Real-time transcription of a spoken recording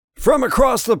From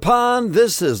across the pond,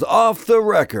 this is Off the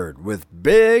Record with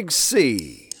Big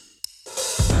C.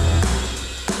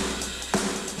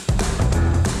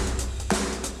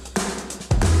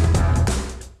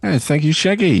 Oh, thank you,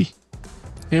 Shaggy.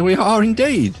 Here we are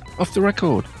indeed, Off the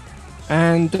Record.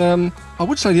 And I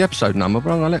would say the episode number,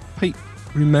 but I'm going to let Pete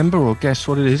remember or guess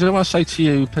what it is. I say to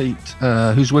you, Pete,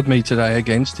 who's with me today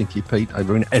again, Stinky Pete,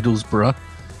 over in Edlesborough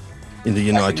in the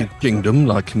United Kingdom,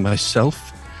 like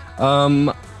myself.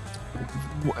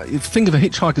 Think of A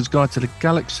Hitchhiker's Guide to the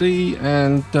Galaxy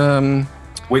and...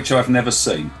 which I've never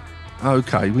seen.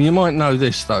 Okay, well, you might know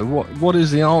this, though. What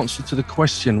is the answer to the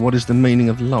question, what is the meaning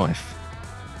of life?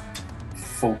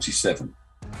 47.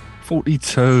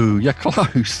 42. You're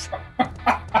close.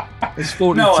 It's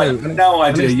 42. No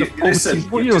idea. You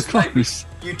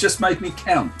just made me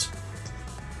count.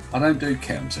 I don't do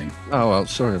counting. Oh, well,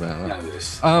 sorry about that. I know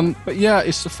this. But yeah,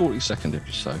 it's the 42nd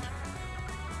episode.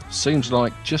 Seems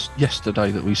like just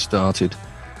yesterday that we started.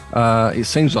 It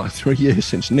seems like 3 years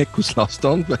since Nick was last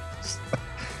on, but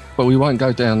we won't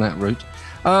go down that route.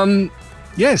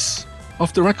 Yes,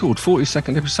 Off the Record,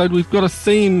 42nd episode. We've got a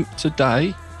theme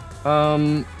today,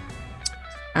 and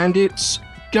it's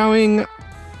going,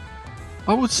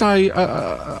 I would say,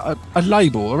 a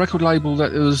record label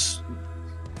that was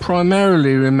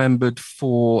primarily remembered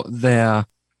for their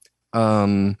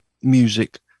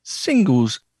music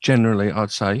singles. Generally,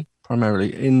 I'd say,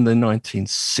 primarily in the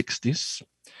 1960s,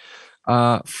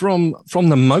 from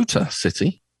the Motor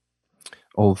City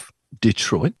of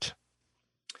Detroit,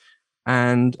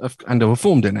 and they were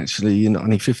formed in actually in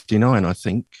 1959, I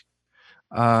think.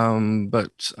 And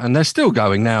they're still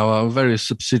going now. Various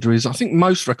subsidiaries. I think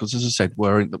most records, as I said,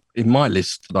 were in my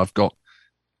list that I've got,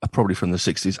 are probably from the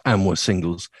 60s and were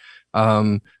singles.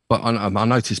 But I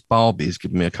noticed Barbie's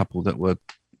given me a couple that were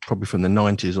probably from the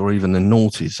 90s or even the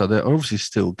noughties. So they're obviously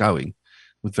still going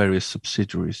with various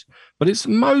subsidiaries. But it's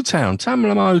Motown,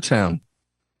 Tamla Motown.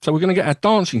 So we're going to get our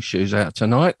dancing shoes out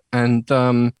tonight, and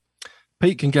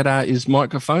Pete can get out his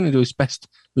microphone and do his best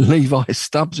Levi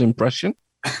Stubbs impression.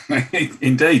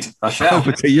 Indeed, I shall.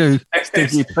 Over to you,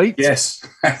 Stinky Pete. Yes.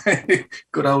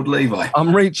 Good old Levi.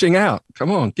 I'm reaching out.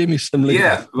 Come on, give me some Levi.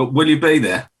 Yeah, will you be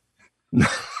there?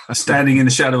 Standing in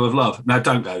the shadow of love. No,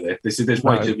 don't go there. There's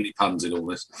way too many puns in all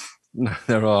this. No,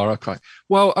 there are. Okay.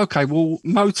 Well,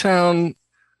 Motown,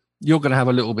 you're going to have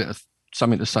a little bit of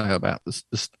something to say about this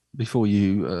before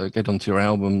you get onto your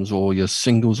albums or your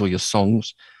singles or your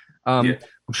songs. I'm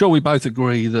sure we both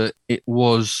agree that it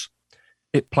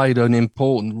played an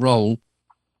important role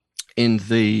in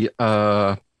the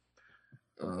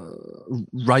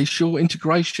racial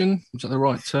integration. Is that the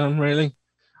right term, really?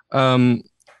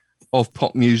 Of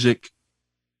pop music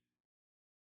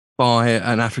by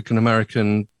an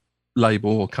African-American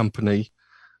label or company,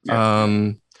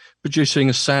 producing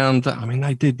a sound that,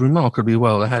 they did remarkably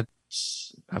well. They had,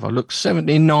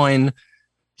 79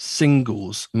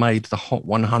 singles made the Hot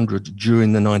 100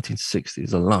 during the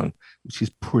 1960s alone, which is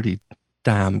pretty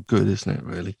damn good, isn't it,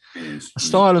 really? It is. A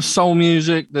style of soul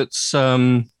music that's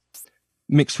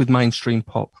mixed with mainstream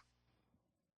pop.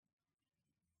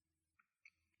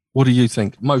 What do you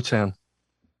think? Motown?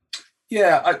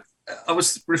 Yeah, I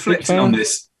was reflecting on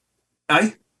this.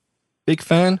 Big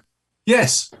fan?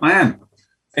 Yes, I am.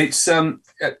 It's I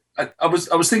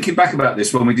was thinking back about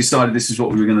this when we decided this is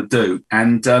what we were going to do,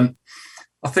 and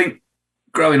I think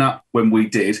growing up when we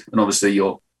did, and obviously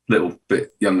you're a little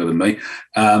bit younger than me,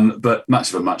 but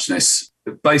much of a muchness.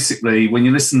 Basically, when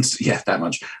you listen to, that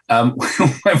much. When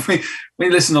you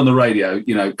listen on the radio,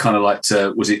 kind of like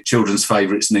was it Children's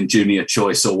Favourites and then Junior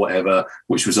Choice or whatever,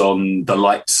 which was on the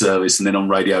Light service and then on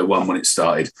Radio 1 when it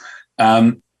started.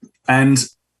 And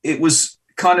it was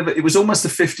almost a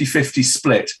 50-50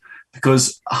 split,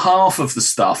 because half of the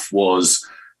stuff was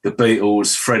the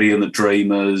Beatles, Freddie and the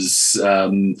Dreamers,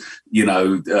 Ehrman's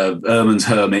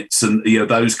Hermits, and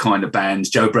those kind of bands,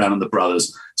 Joe Brown and the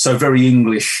Brothers. So very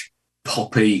English,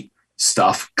 poppy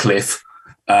stuff, Cliff.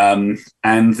 And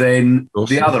then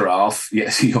awesome. The other half,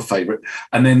 yes, your favourite.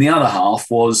 And then the other half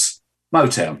was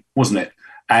Motown, wasn't it?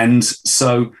 And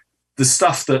so the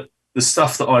stuff that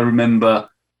I remember,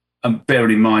 and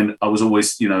bearing in mind, I was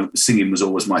always, singing was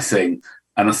always my thing.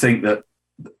 And I think that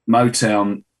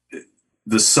Motown,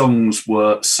 the songs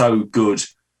were so good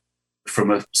from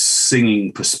a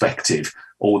singing perspective,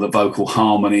 all the vocal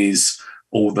harmonies,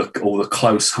 all the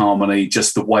close harmony,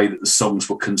 just the way that the songs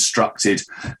were constructed.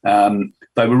 They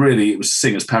were really, it was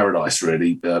singer's paradise,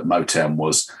 really, Motown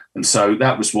was. And so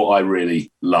that was what I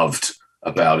really loved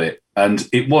about it. And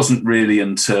it wasn't really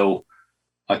until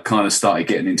I kind of started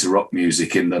getting into rock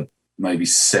music in the maybe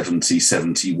 70,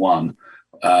 71,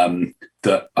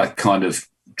 that I kind of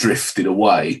drifted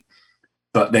away.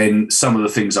 But then some of the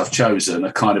things I've chosen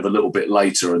are kind of a little bit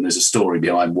later, and there's a story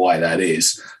behind why that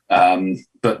is. I'm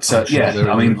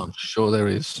sure there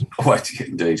is. Well,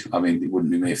 indeed. I mean, it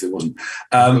wouldn't be me if there wasn't.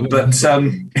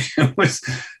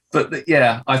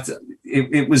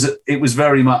 It was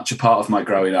very much a part of my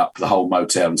growing up, the whole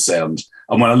Motown sound.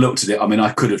 And when I looked at it, I mean,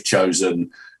 I could have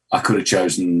chosen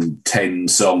 10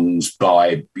 songs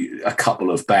by a couple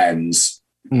of bands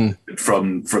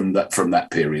from that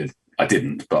period. I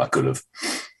didn't, but I could have.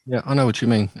 Yeah, I know what you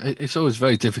mean. It's always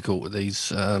very difficult with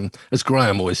these. As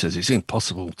Graham always says, it's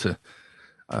impossible to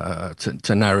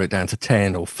narrow it down to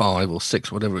 10 or 5 or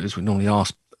 6, whatever it is we normally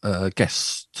ask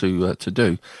guests to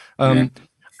do.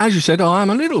 As you said, I am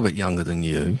a little bit younger than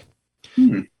you.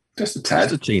 Just a tad.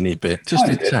 Just a teeny bit. Just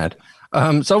a tad.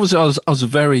 So obviously I was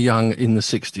very young in the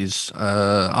 60s.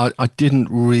 I didn't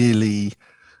really...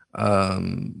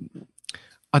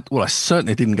 I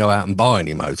certainly didn't go out and buy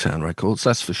any Motown records,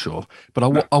 that's for sure.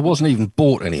 But I wasn't even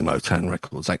bought any Motown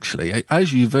records, actually.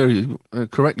 As you very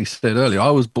correctly said earlier, I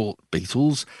was bought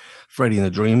Beatles, Freddie and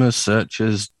the Dreamers,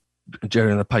 Searchers,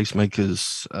 Jerry and the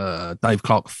Pacemakers, Dave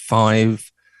Clark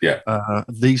 5,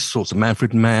 these sorts of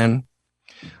Manfred Mann,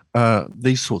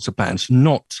 these sorts of bands,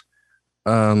 not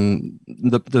the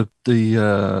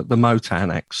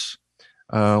Motown acts.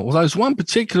 Well, there's one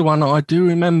particular one I do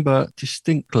remember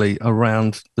distinctly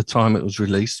around the time it was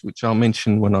released, which I'll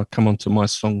mention when I come on to my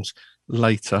songs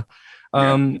later.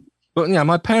 But yeah,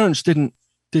 my parents didn't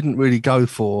really go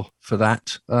for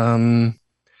that. And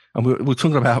we're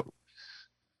talking about,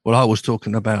 well, I was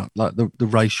talking about like the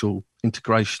racial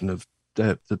integration of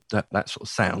that sort of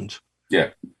sound,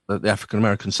 the African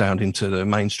American sound into the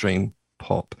mainstream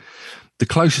pop. The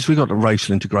closest we got to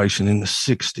racial integration in the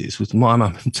 60s with my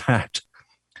mum and dad,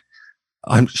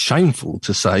 I'm shameful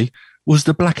to say, was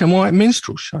the Black and White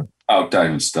Minstrel Show. Oh, don't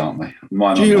even start me.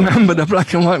 Do you remember the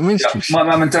Black and White Minstrel Show? My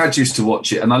mum and dad used to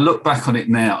watch it, and I look back on it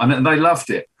now, and they loved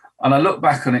it. And I look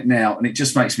back on it now, and it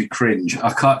just makes me cringe.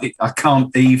 I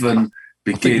can't even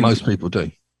begin. I think most people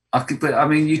do. But I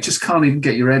mean, you just can't even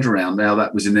get your head around how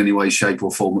that was in any way, shape,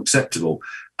 or form acceptable.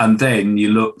 And then you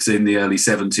looked in the early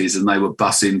 70s and they were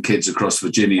busing kids across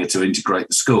Virginia to integrate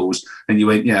the schools. And you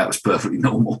went, yeah, it was perfectly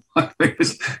normal. It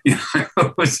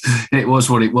was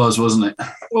what it was, wasn't it?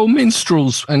 Well,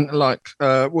 minstrels and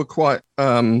were quite,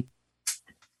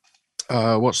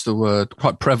 what's the word?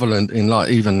 Quite prevalent in like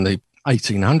even the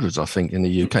 1800s, I think, in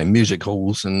the UK, music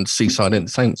halls and seaside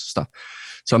entertainment stuff.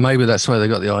 So maybe that's where they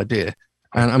got the idea.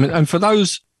 And I mean, and for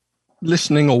those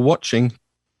listening or watching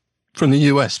from the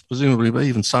US, presumably, but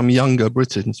even some younger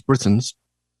Britons,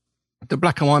 the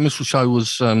Black and White Minstrel Show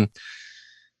was a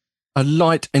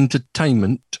light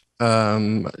entertainment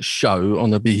show on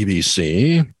the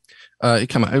BBC. It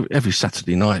came out every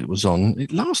Saturday night. It was on.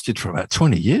 It lasted for about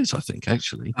 20 years, I think,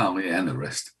 actually. Oh, yeah, and the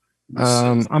rest.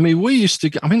 I mean, we used to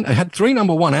get, I mean, they had 3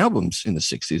 number-1 albums in the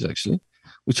 60s, actually,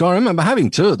 which I remember having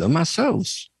 2 of them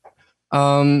ourselves.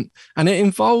 And it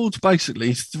involved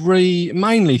basically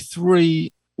mainly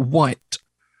three white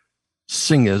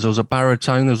singers. There was a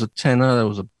baritone, there was a tenor, there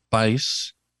was a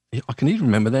bass. I can even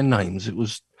remember their names. It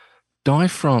was Di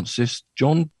Francis,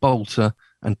 John Bolter,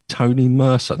 and Tony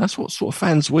Mercer. That's what sort of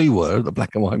fans we were, the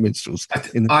Black and White Minstrels.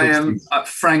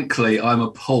 Frankly, I'm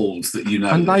appalled that you know.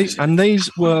 And these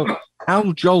were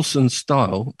Al Jolson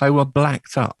style. They were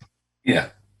blacked up. Yeah.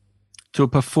 To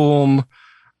perform,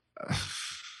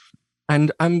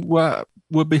 and were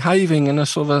behaving in a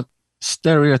sort of a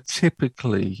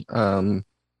stereotypically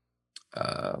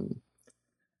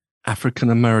African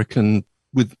American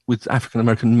with African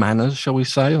American manners, shall we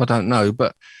say? I don't know,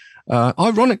 but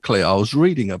ironically, I was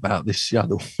reading about this the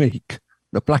other week.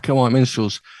 The Black and White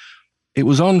Minstrels. It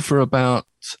was on for about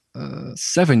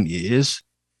 7 years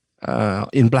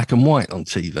in black and white on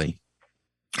TV.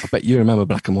 I bet you remember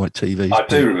black and white TV. I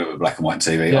do remember black and white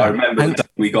TV. Yeah. I remember the day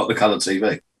we got the colour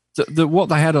TV. What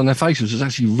they had on their faces was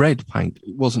actually red paint.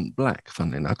 It wasn't black,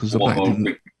 funnily enough, because the black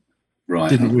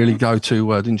didn't really go too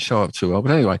well, didn't show up too well.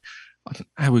 But anyway,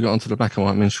 how we got onto the Black and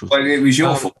White Minstrels. Well, it was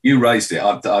your fault. You raised it.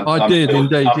 I did,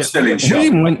 indeed. I'm still in shock.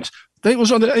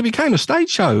 It became a stage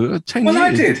show 10 years. Well,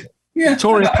 I did. Yeah.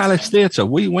 Victoria Palace Theatre.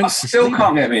 We went. I still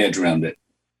can't get my head around it.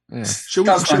 Yeah. Should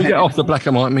we get off the Black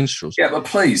and White Minstrels? Yeah, but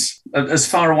please, as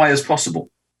far away as possible.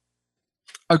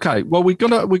 Okay. Well, we're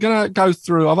gonna go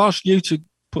through. I've asked you to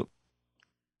put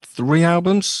 3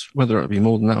 albums, whether it'll be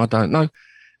more than that, I don't know,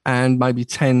 and maybe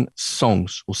 10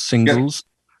 songs or singles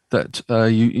that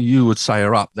you would say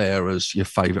are up there as your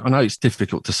favourite. I know it's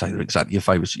difficult to say they're exactly your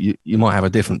favourites. You might have a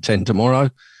different 10 tomorrow,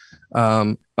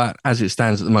 but as it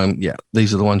stands at the moment,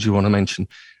 these are the ones you want to mention.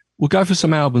 we'll go for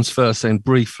some albums first, then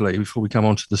briefly before we come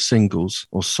on to the singles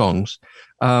or songs.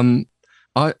 I'm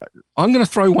going to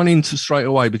throw one into straight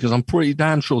away because I'm pretty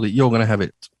damn sure that you're going to have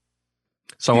it.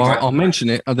 So I'll mention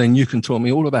it, and then you can talk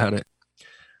me all about it.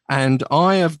 And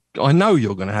I know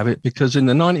you're going to have it because in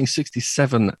the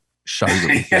 1967 show that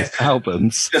we did,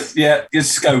 albums, just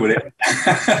go with it.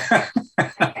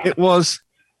 It was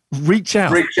Reach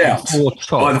Out, by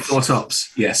the Four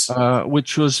Tops, yes.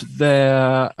 Which was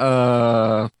their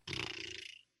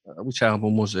which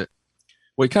album was it?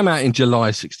 Well, it came out in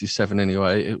July '67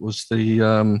 anyway. It was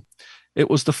the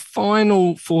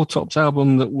final Four Tops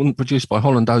album that wasn't produced by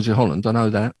Holland Dozier Holland. I know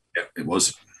that. Yeah, it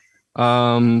was.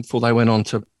 Before they went on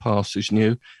to Pastures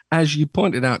New. As you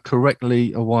pointed out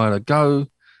correctly a while ago,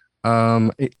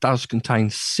 it does contain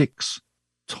 6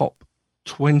 top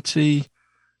 20,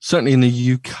 certainly in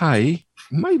the UK,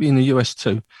 maybe in the US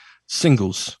too,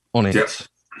 singles on it. Yep.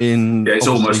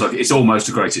 It's almost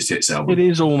a greatest hits album. It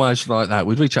is almost like that.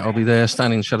 With Reach Out, I'll Be There,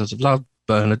 Standing in the Shadows of Love,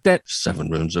 Bernadette,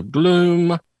 7 Rooms of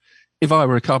Gloom, If I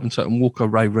Were a Carpenter, and Walker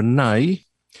Ray Renee.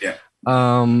 Yeah.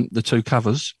 The 2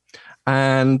 covers.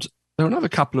 And there are another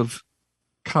couple of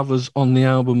covers on the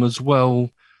album as well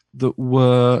that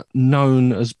were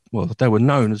known as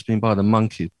being by the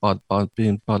Monkees, by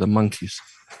the Monkees.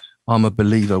 I'm a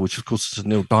Believer, which of course is a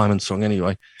Neil Diamond song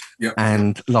anyway. Yep.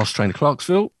 And Last Train to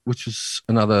Clarksville, which is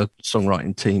another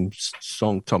songwriting team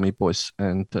song, Tommy Boyce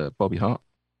and Bobby Hart.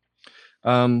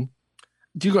 Do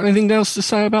you got anything else to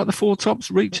say about the Four Tops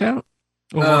Reach Out?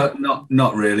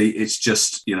 Not really. It's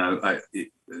just,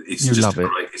 it's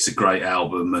a great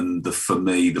album, and for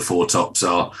me, the Four Tops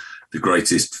are the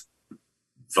greatest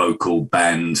vocal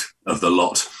band of the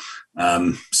lot.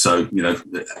 So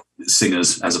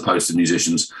singers as opposed to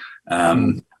musicians,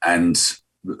 and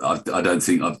I don't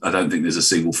think there's a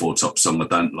single Four Tops song I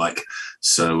don't like.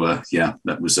 So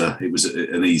that was it was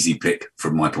an easy pick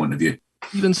from my point of view.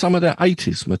 Even some of their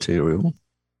 80s material.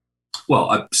 Well,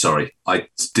 I'm sorry, I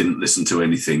didn't listen to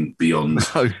anything beyond.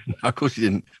 No, of course you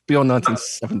didn't. Beyond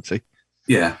 1970.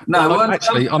 Yeah, no.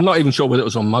 Actually, I'm not even sure whether it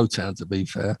was on Motown. To be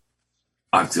fair,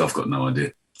 I've got no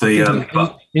idea.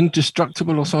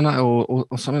 Indestructible or something like that, or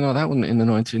something like that, wasn't it, in the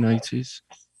 1980s?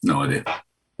 No idea.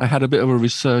 They had a bit of a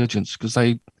resurgence because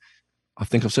I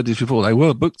think I've said this before, they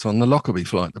were booked on the Lockerbie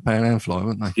flight, the Pan Am flight,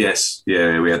 weren't they? Yes,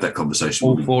 yeah, we had that conversation.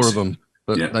 All 4 of them,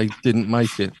 but they didn't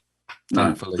make it.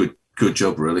 Thankfully. Good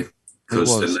job, really.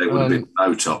 Because then there would have been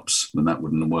no Tops, and that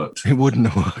wouldn't have worked. It wouldn't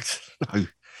have worked. No.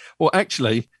 Well,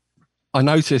 actually, I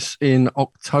noticed in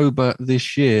October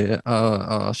this year,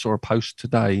 I saw a post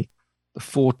today. The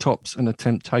Four Tops and the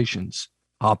Temptations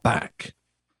are back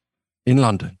in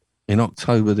London in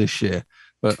October this year.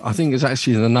 But I think it's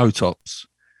actually the No Tops.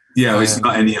 Yeah, it's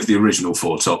not any of the original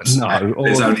Four Tops. No,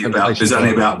 there's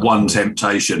only about one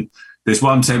Temptation. There's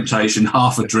one Temptation,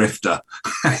 half a Drifter.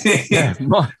 Yeah,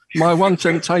 my one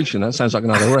Temptation. That sounds like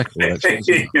another record.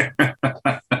 Actually,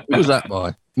 who was that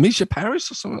by? Misha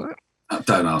Paris or something like that?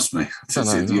 Don't ask me.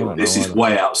 This is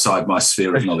way outside my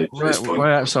sphere of knowledge.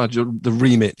 Way outside the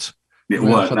remit. It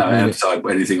weren't outside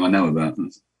anything I know about.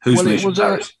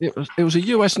 It was a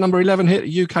US number 11 hit,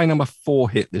 a UK number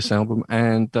 4 hit, this album.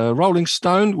 And Rolling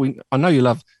Stone, I know you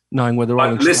love knowing where the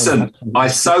Rolling Stone... Listen, I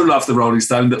so love the Rolling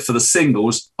Stone that for the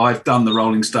singles, I've done the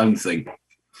Rolling Stone thing.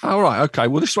 All right, okay.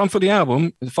 Well, this one for the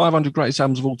album, the 500 Greatest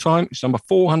Albums of All Time, it's number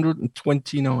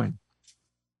 429.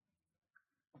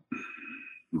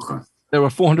 Okay. There are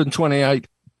 428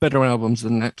 better albums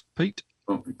than that, Pete.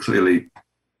 Well, clearly,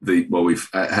 we've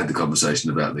had the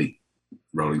conversation about the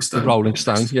Rolling Stone. The Rolling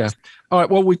Stone, yeah. All right,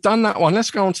 well, we've done that one.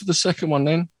 Let's go on to the second one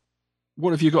then.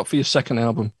 What have you got for your second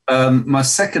album? My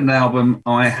second album,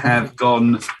 I have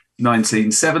gone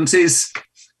 1970s.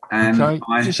 And okay.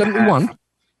 1971?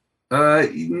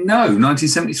 No,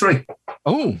 1973.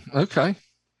 Oh, okay.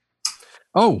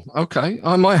 Oh, okay.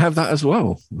 I might have that as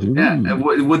well. Ooh. Yeah.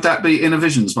 Would that be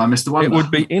Innovisions by Mr. Wonder? It would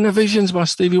be Innovisions by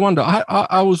Stevie Wonder.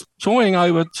 I was toying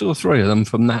over 2 or 3 of them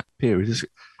from that period.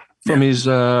 From his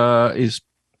it's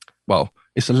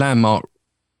a landmark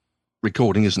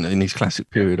recording, isn't it, in his classic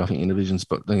period, I think, Innovisions,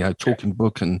 but Talking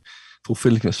Book and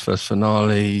Fulfilling His First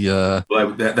Finale. There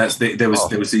was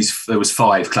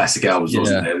 5 classic albums,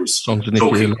 wasn't there? It was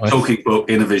Talking Book,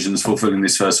 Innovisions, Fulfilling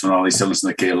This First Finale, Stillness in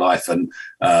the Key of Life, and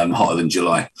Hotter Than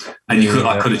July. And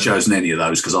I could have chosen any of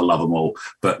those because I love them all.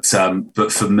 But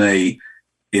for me,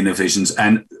 Innovisions,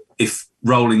 and if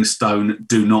Rolling Stone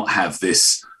do not have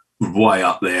this way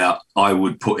up there, I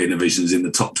would put Innovisions in the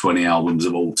top 20 albums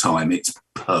of all time. It's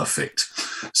perfect.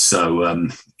 So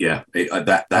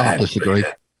that I disagree.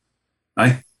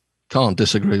 Eh? Can't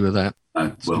disagree with that.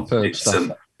 No, well,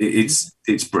 it's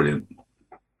brilliant.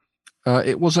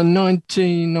 It was a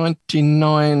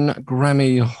 1999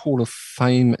 Grammy Hall of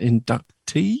Fame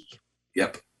inductee.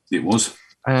 Yep, it was.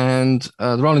 And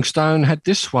the Rolling Stone had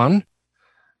this one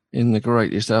in the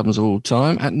greatest albums of all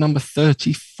time at number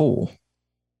 34.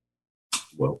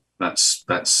 Well,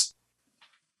 that's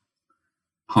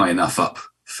high enough up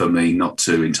for me not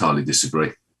to entirely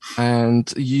disagree.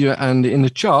 And in the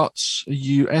charts,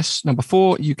 US number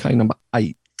 4, UK number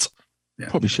 8. Yeah.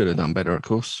 Probably should have done better, of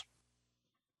course.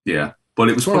 Yeah, well,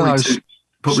 it was probably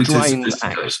strange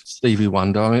acts, Stevie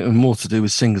Wonder. I mean, more to do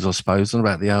with singers, I suppose, not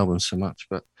about the album so much.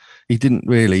 But he didn't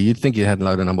really. You'd think he had a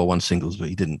load of number 1 singles, but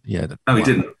he didn't. He didn't.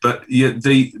 But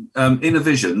the Inner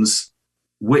Visions,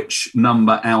 which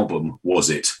number album was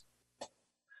it?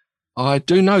 I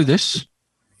do know this.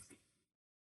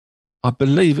 I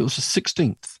believe it was the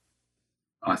 16th.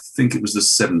 I think it was the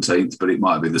 17th, but it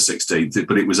might have been the 16th.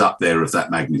 But it was up there of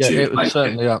that magnitude. Yeah, it was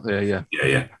certainly up there. Yeah.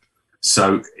 Yeah.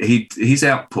 So his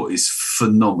output is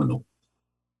phenomenal,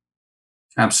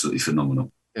 absolutely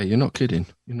phenomenal. Yeah, you're not kidding.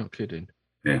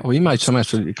 Yeah. Oh, he made some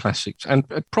absolutely classics, and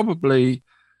probably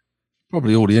all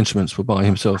the instruments were by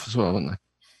himself as well, weren't they?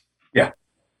 Yeah.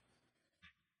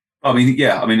 I mean,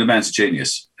 the man's a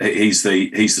genius. He's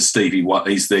the Steve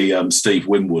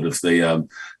Winwood of the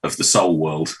soul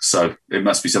world. So it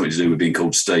must be something to do with being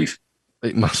called Steve.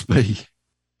 It must be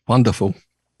wonderful.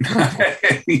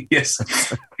 Yes,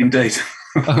 indeed.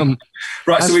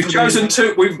 Right, so we've chosen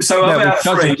 2. We've chosen 2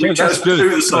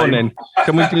 the same.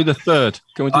 Can we do the third?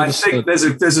 I think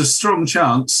there's a strong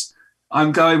chance.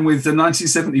 I'm going with the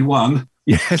 1971.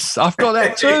 Yes, I've got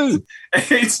that too.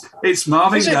 It's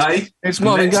Marvin Gaye. It's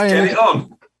Marvin Gaye. Get it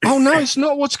on. Oh no, it's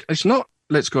not. It's not.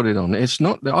 Let's Get It On. It's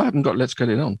not. I haven't got Let's Get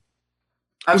It On.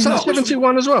 Was that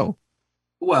 71 as well?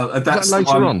 Well, that's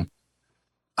later on.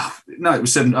 No, it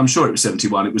was 7. I'm sure it was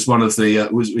 71. It was one of the.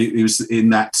 It was in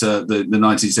that the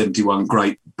 1971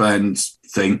 great band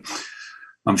thing.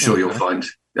 I'm sure you'll find.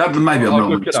 Maybe I'm wrong. I'll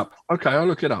look it up. Okay, I'll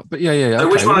look it up. But yeah. So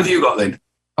which one have you got then?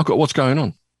 I've got What's Going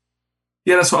On.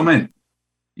 Yeah, that's what I meant.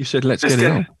 You said Let's Get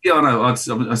It On. Yeah, I know. I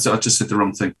just said the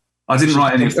wrong thing. I didn't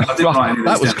write any.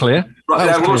 That was clear. Right,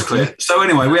 that was clear. So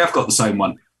anyway, we have got the same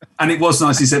one, and it was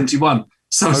 1971.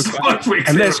 So okay.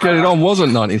 And Let's Get It On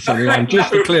wasn't 1971.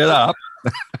 Just to clear that up.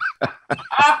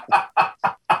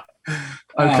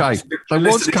 Okay, so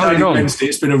what's going on? Wednesday,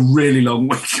 it's been a really long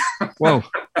week. Well,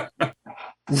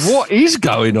 what is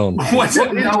going on? What is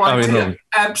going on?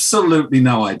 Absolutely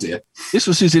no idea. This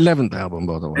was his 11th album,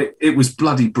 by the way. It was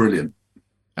bloody brilliant.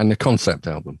 And the concept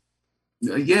album.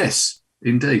 Yes,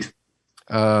 indeed.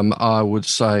 I would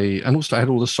say, and also had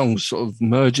all the songs sort of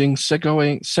merging,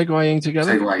 segueing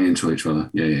together. Segueing into each other,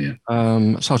 yeah.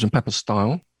 Sgt. Pepper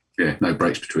style. Yeah, no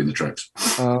breaks between the tracks.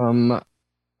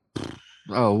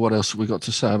 What else have we got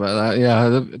to say about that?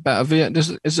 Yeah, about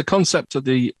there's a concept of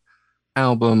the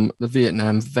album, the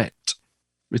Vietnam vet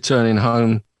returning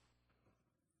home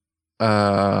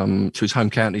to his home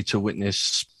county to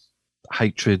witness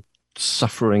hatred,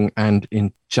 suffering, and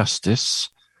injustice.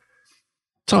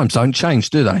 Times don't change,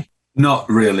 do they? Not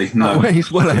really, no.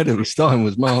 He's well ahead of his time,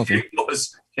 was Marvin. He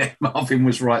was. Yeah, Marvin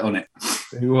was right on it.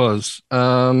 He was.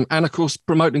 And, of course,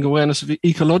 promoting awareness of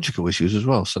ecological issues as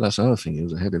well. So that's another thing he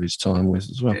was ahead of his time with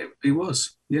as well. He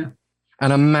was, yeah.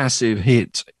 And a massive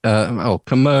hit.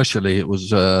 Commercially, it was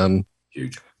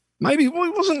huge. Maybe it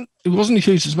wasn't as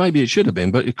huge as maybe it should have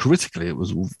been, but critically, it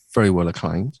was very well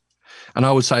acclaimed. And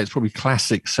I would say it's probably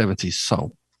classic 70s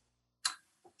soul.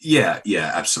 Yeah,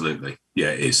 absolutely.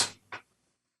 Yeah, it is.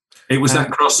 It was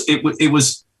that cross.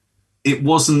 It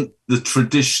wasn't the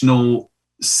traditional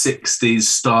 60s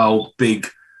style big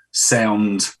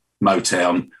sound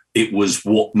Motown. It was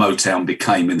what Motown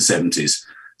became in the 70s.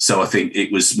 So I think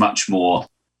it was much more.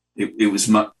 It was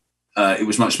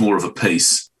much more of a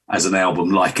piece as an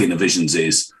album, like Inner Visions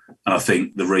is. And I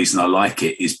think the reason I like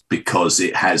it is because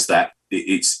it has that.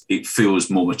 It feels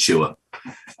more mature.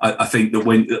 I think that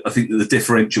the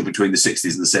differential between the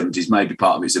 60s and the 70s, maybe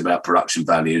part of it's about production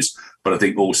values, but I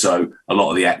think also a lot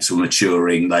of the acts were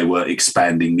maturing. They were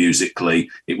expanding musically.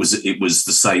 It was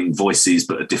the same voices,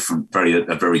 but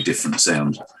a very different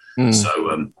sound.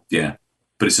 So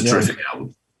but it's a terrific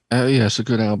album. It's a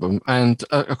good album, and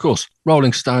of course,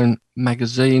 Rolling Stone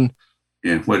magazine.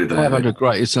 Yeah, where did they? 500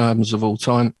 greatest albums of all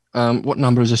time. What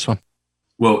number is this one?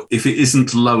 Well, if it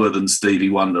isn't lower than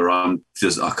Stevie Wonder, I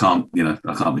can't be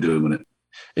doing with it.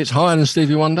 It's higher than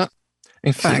Stevie Wonder.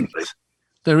 In fact,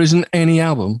 there isn't any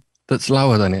album that's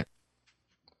lower than it.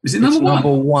 Is it number one?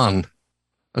 Number one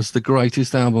as the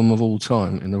greatest album of all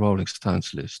time in the Rolling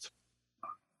Stones list.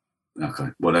 Okay.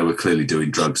 Well, they were clearly doing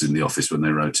drugs in the office when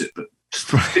they wrote it, but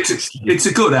it's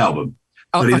a good album.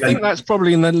 I think that's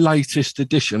probably in the latest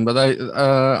edition, but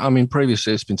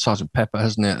previously it's been Sgt. Pepper,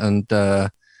 hasn't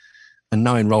it? And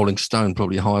knowing Rolling Stone,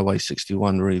 probably Highway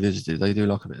 61 revisited. They do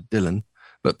like a bit of Dylan,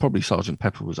 but probably Sgt.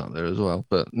 Pepper was up there as well.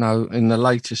 But no, in the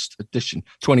latest edition,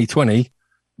 2020,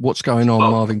 What's Going On,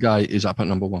 Marvin Gaye is up at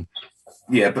number 1.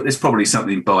 Yeah, but there's probably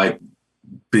something by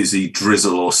Busy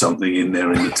Drizzle or something in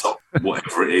there in the top,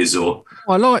 whatever it is. Or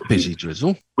I like Busy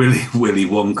Drizzle. Willy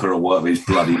Wonka or whatever his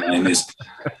bloody name is.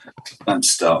 Don't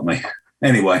start me.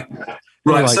 Anyway.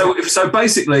 Right, so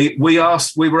basically, we were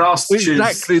asked to choose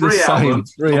exactly three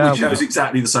albums. We chose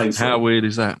exactly the same three. How weird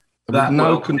is that?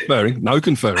 No conferring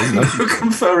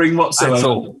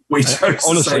whatsoever. We chose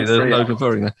honestly, there's no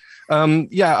conferring there.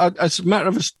 As a matter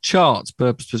of charts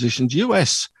purpose positions,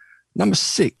 US number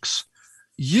 6,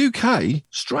 UK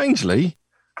strangely,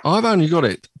 I've only got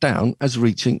it down as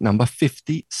reaching number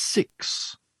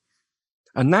 56,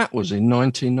 and that was in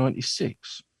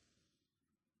 1996.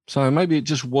 So maybe it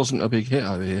just wasn't a big hit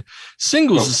over here.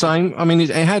 Singles the same. I mean, it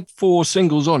had 4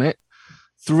 singles on it,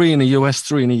 3 in the US,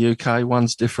 3 in the UK.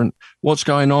 One's different. What's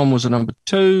Going On was a number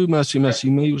 2. Mercy, Mercy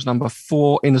Me was number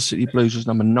 4. Inner City Blues was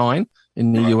number 9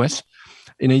 in the US.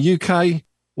 In the UK,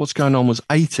 What's Going On was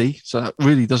 80. So that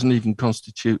really doesn't even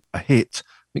constitute a hit.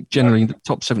 I think generally the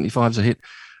top 75 is a hit.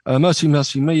 Mercy,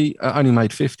 Mercy Me only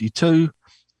made 52.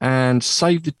 And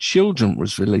Save the Children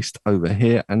was released over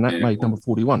here, and that made number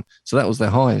 41. So that was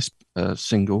their highest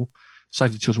single.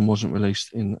 Save the Children wasn't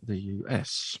released in the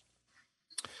US.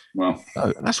 Well,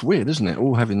 so that's weird, isn't it?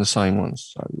 All having the same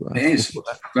ones. So, it is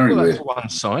very weird. To one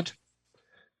side,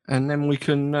 and then we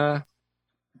can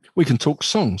talk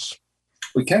songs.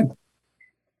 We can,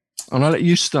 and I'll let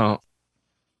you start.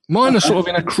 Mine are sort of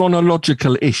in a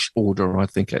chronological-ish order, I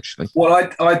think, actually.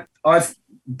 Well, I've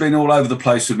been all over the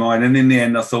place with mine, and in the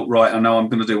end I thought, right, I know I'm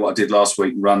going to do what I did last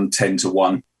week, run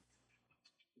 10-1.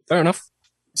 Fair enough.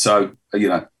 So,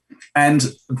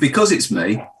 and because it's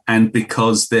me, and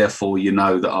because therefore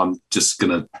that I'm just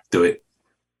going to do it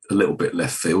a little bit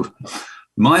left field,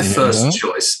 my first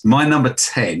choice, my number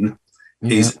 10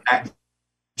 is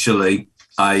actually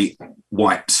a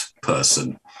white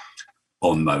person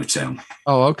on Motown.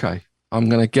 Oh, okay. I'm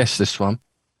going to guess this one.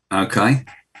 Okay.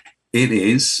 It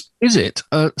is. Is it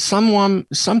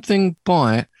something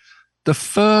by the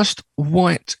first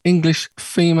white English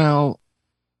female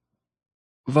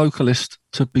vocalist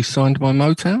to be signed by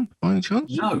Motown, by any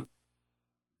chance? No.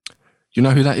 You know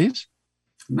who that is?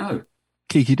 No.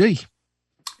 Kiki D.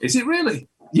 Is it really?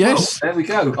 Yes. Well, there we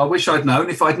go. I wish I'd known.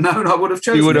 If I'd known, I would have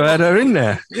chosen. You would have had her in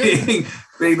there.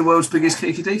 Being the world's biggest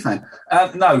Kiki D fan.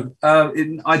 No,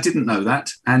 I didn't know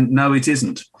that. And no, it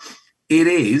isn't. It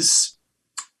is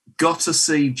Got to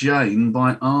See Jane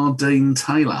by R. Dean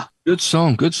Taylor. Good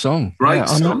song. Great song.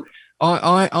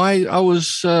 I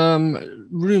was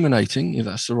ruminating, if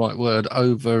that's the right word,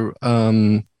 over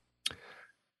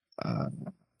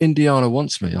Indiana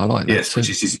Wants Me. I like that. Yes,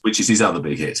 which is his other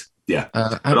big hit. Yeah.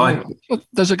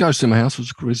 There's a Ghost in My House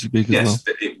was crazy big as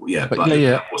well.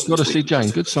 Got to See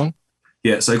Jane. Good song.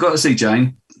 Yeah, so Got to See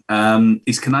Jane.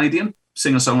 He's Canadian,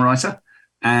 singer-songwriter.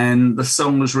 And the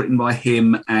song was written by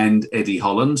him and Eddie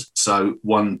Holland. So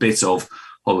one bit of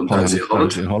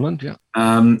Holland. Yeah.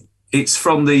 It's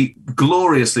from the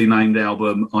gloriously named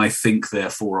album I Think,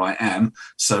 Therefore I Am.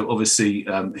 So obviously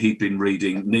he'd been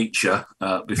reading Nietzsche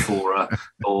before,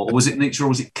 or was it Nietzsche or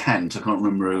was it Kant? I can't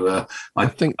remember who. I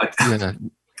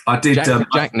did.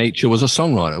 Jack Nietzsche was a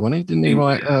songwriter, wasn't he? Didn't he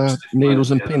write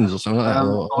Needles and Pins or something like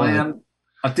that?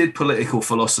 I did political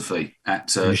philosophy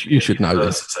at you should know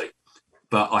university. This.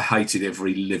 But I hated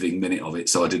every living minute of it,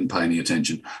 so I didn't pay any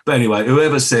attention. But anyway,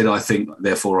 whoever said I think,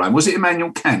 therefore I am, was it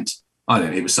Immanuel Kant? I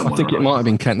don't know, it was someone. I think it might have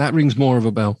been Kant. That rings more of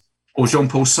a bell. Or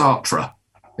Jean-Paul Sartre.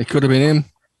 It could have been him.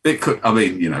 It could,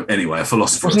 anyway, a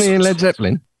philosopher. Wasn't he in Led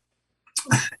Zeppelin?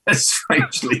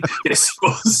 Strangely, yes, he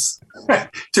was.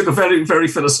 Took a very, very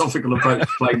philosophical approach to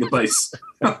playing the bass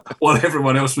while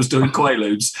everyone else was doing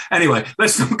quaaludes. Anyway,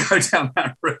 let's not go down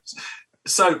that route.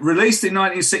 So, released in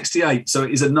 1968, so it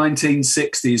is a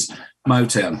 1960s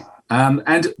Motown.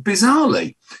 And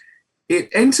bizarrely, it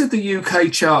entered the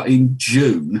UK chart in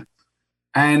June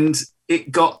and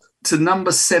it got to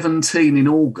number 17 in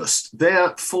August.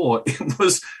 Therefore, it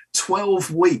was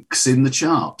 12 weeks in the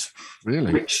chart.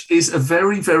 Really? Which is a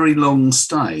very, very long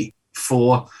stay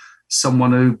for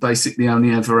someone who basically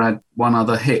only ever had one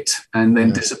other hit and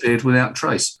then disappeared without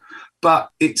trace.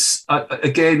 But it's,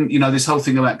 again, this whole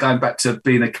thing about going back to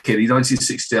being a kid. In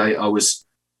 1968, I was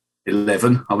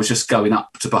 11. I was just going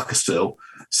up to Buckerstall.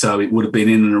 So it would have been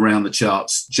in and around the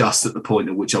charts just at the point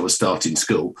at which I was starting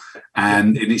school.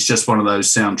 And it's just one of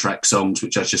those soundtrack songs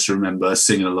which I just remember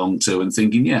singing along to and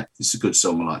thinking, yeah, it's a good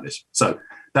song. I like this. So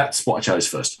that's what I chose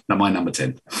first. Now, my number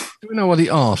 10. Do we know what the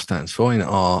R stands for in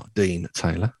R. Dean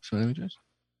Taylor? So let me just.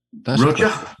 That's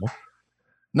Roger?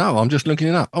 No, I'm just looking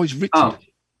it up. Oh, it's Richard. Oh,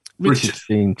 Richard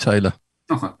Dean Taylor.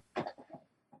 Okay.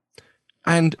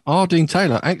 And R. Dean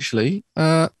Taylor actually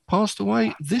passed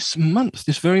away this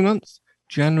very month,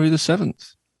 January the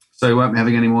 7th. So you won't be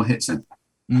having any more hits then?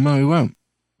 No, he won't.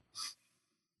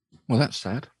 Well, that's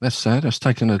sad. That's sad. That's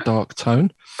taken a dark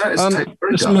tone.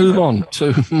 Let's move on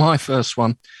to my first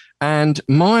one. And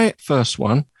my first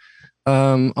one,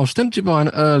 I was tempted by an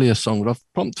earlier song, but I've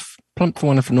plumped for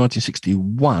one from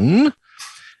 1961.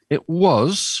 It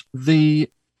was the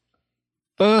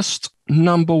first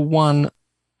number one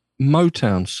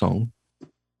Motown song.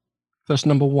 First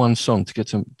number one song to get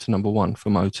to number one for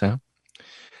Motown.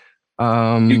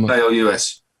 UK or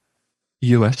US?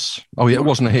 US. Oh, yeah, it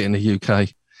wasn't a hit in the UK.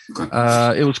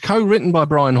 Okay. It was co-written by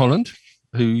Brian Holland,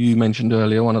 who you mentioned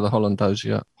earlier, one of the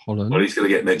Hollandosia Holland. Well, he's going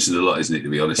to get mentioned a lot, isn't he, to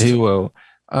be honest? He will.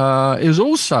 It was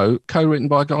also co-written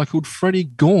by a guy called Freddie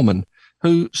Gorman,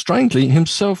 who, strangely,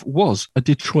 himself was a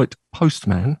Detroit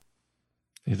postman,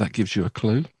 if that gives you a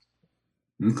clue.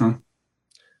 Okay.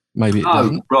 Maybe it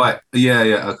doesn't. Right.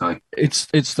 Yeah, okay. It's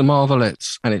the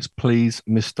Marvelettes, and it's Please,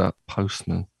 Mr.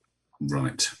 Postman.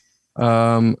 Right.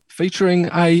 Featuring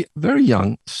a very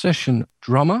young session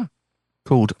drummer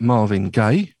called Marvin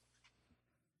Gaye.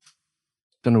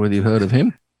 Don't know whether you've heard of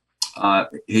him.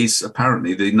 He's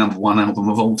apparently the number one album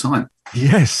of all time.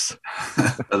 Yes.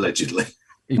 Allegedly.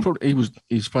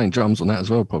 He's playing drums on that as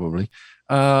well, probably.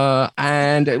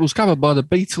 And it was covered by the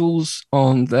Beatles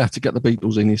they have to get the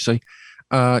Beatles in, you see.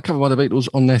 Covered by the Beatles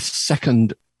on their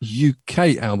second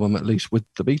UK album, at least, with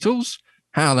the Beatles.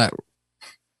 How that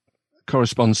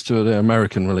corresponds to their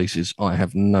American releases, I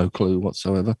have no clue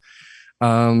whatsoever.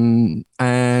 And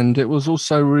it was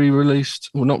also re-released.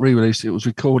 Well, not re-released. It was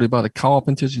recorded by the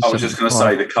Carpenters. I was just going to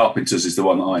say the Carpenters is the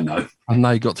one that I know. And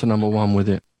they got to number one with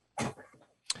it.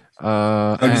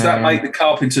 Does that make the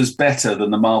Carpenters better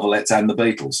than the Marvelettes and the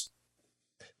Beatles?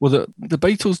 Well, the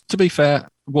Beatles, to be fair,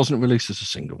 wasn't released as a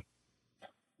single.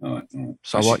 All right.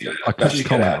 So I couldn't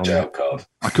comment on that. Card.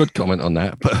 I could comment on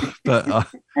that, but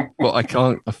well, I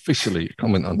can't officially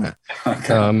comment on that.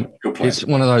 Okay. It's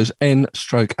one of those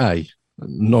N/A,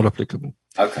 not applicable.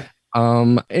 Okay.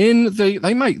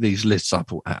 They make these lists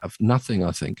up out of nothing,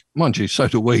 I think. Mind you, so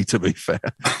do we, to be fair.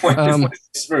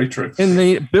 It's very true. In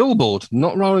the Billboard,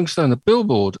 not Rolling Stone, the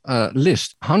Billboard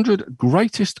list 100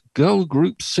 greatest girl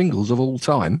group singles of all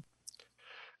time.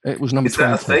 It was number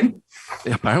 22. Is that a thing?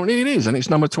 Apparently it is, and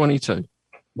it's number 22.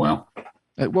 Wow.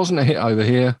 It wasn't a hit over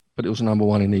here, but it was number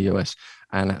one in the US.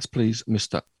 And that's Please,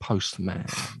 Mr. Postman.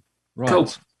 Right.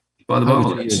 Cool. By the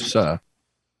Marvelettes, sir.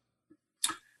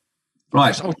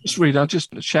 Right. So I'll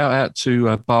just shout out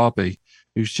to Barbie,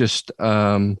 who's just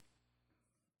commented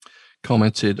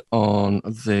on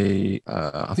the,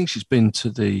 I think she's been to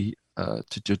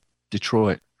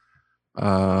Detroit.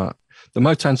 The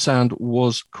Motown sound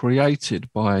was created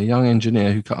by a young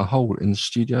engineer who cut a hole in the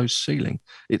studio ceiling.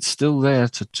 It's still there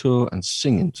to tour and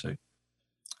sing into.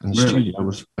 And the studio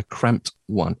was a cramped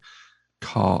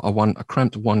one-car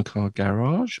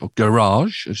garage, or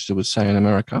garage, as they would say in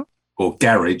America. Or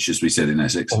garage, as we said in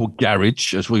Essex. Or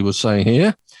garage, as we would say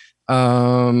here.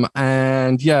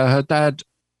 And yeah, her dad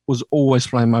was always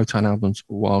playing Motown albums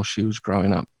while she was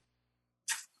growing up.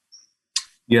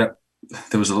 Yeah,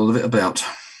 there was a lot of it about.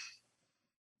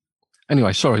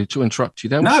 Anyway, sorry to interrupt you.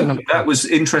 That was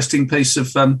interesting piece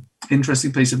of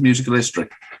musical history.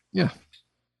 Yeah,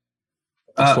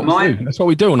 that's what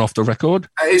we do on Off the Record.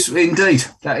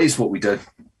 That is what we do.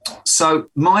 So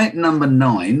my number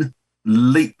 9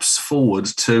 leaps forward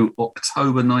to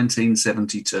October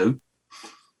 1972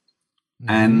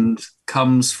 and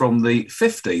comes from the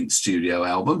 15th studio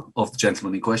album of the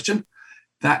gentleman in question,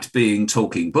 that being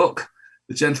Talking Book,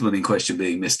 the gentleman in question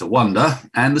being Mr. Wonder,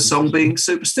 and the song being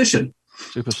Superstition.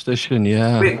 Superstition,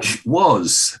 yeah. Which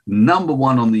was number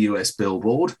 1 on the US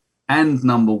Billboard and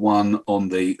number 1 on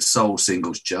the Soul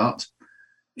Singles Chart.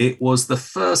 It was the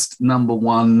first number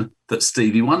 1 that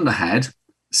Stevie Wonder had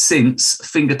since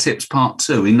Fingertips Part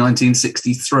 2 in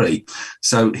 1963.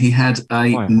 So he had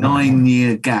a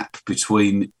 9-year gap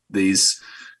between these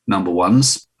number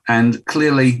 1s. And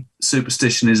clearly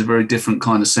Superstition is a very different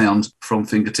kind of sound from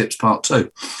Fingertips Part 2,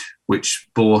 which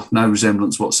bore no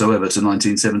resemblance whatsoever to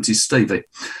 1970s Stevie.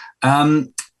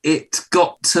 It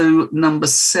got to number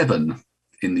 7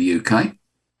 in the UK,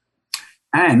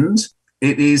 and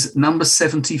it is number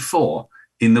 74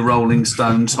 in the Rolling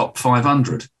Stone Top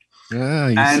 500. Yeah,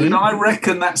 and I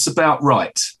reckon that's about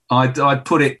right. I'd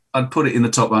put it in the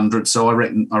top 100, so I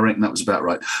reckon that was about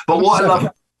right. But Number what 7.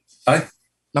 I love,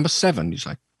 Number 7, you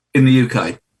say? In the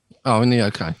UK. Oh, in the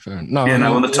UK, fair enough. No, yeah,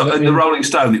 no, on the top, in the Rolling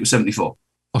Stone, it was 74.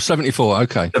 Oh, 74,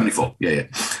 okay. 74, yeah.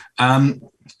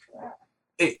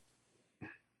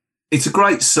 It's a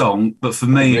great song, but for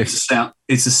me, it's a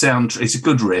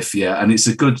good riff, yeah, and it's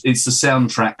the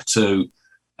soundtrack to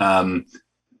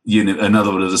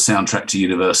another one of the soundtrack to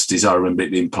universities. I remember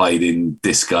it being played in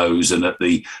discos and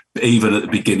even at the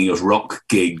beginning of rock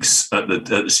gigs at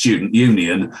the student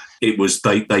union. It was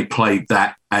they played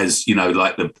that as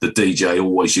like the DJ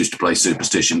always used to play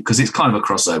Superstition, because it's kind of a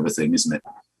crossover thing, isn't it?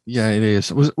 Yeah, it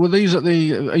is. Were these are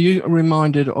you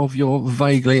reminded of your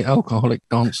vaguely alcoholic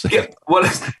dancing? Yeah, well,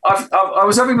 I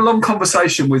was having a long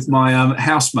conversation with my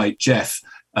housemate Jeff,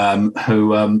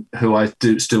 who I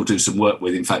still do some work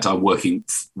with. In fact, I'm working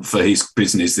for his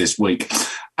business this week,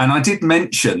 and I did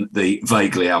mention the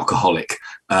vaguely alcoholic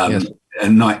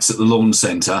nights at the Lawn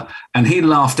Centre, and he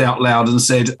laughed out loud and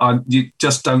said, "You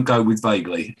just don't go with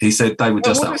vaguely." He said they were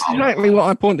just that's exactly what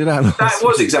I pointed out. That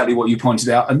was exactly what you pointed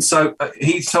out, and so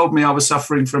he told me I was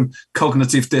suffering from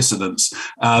cognitive dissonance.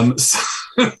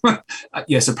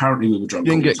 Yes, apparently we were drunk.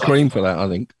 You didn't get cream for that, I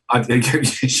think.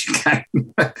 Yes, you can,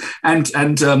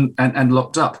 and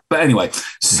locked up. But anyway,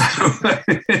 so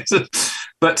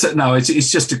no,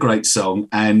 it's just a great song,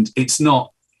 and it's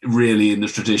not really in the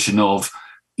tradition of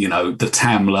the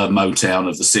Tamla Motown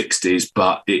of the 60s,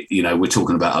 but we're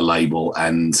talking about a label,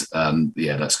 and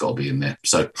that's got to be in there.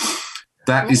 So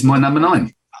that is my number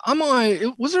 9.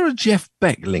 Was there a Jeff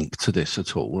Beck link to this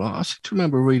at all? I seem to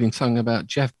remember reading something about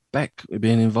Jeff Beck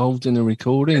being involved in the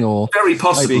recording, or very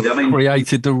possibly.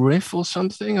 Created the riff or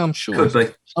something. I'm sure could be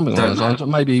something along those lines.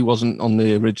 Maybe he wasn't on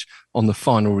the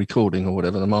final recording or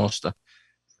whatever, the master.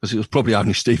 Because it was probably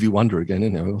only Stevie Wonder again,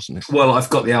 wasn't it? Well,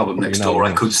 I've got the album next door.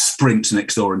 I could sprint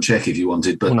next door and check if you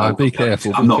wanted, but be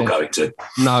careful. I'm not going to.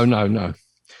 No.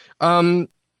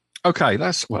 Okay,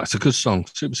 that's a good song.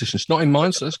 Superstition. It's not in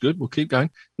mine, so that's good. We'll keep going.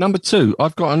 Number 2,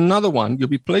 I've got another one. You'll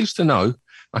be pleased to know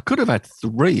I could have had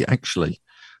 3 actually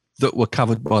that were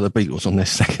covered by the Beatles on their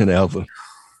second album.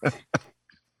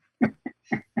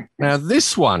 Now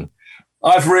this one,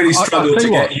 I've really struggled to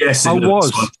get yes. I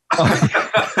was.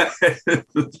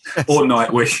 Or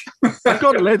Nightwish. I've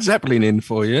got Led Zeppelin in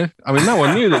for you. I mean, no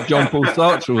one knew that John Paul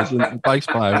Sartre was a bass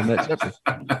player in Led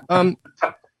Zeppelin.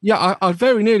 I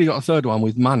very nearly got a third one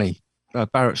with Money,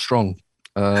 Barrett Strong.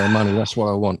 Money, that's what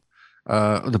I want.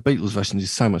 The Beatles version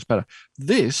is so much better.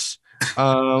 This,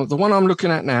 the one I'm looking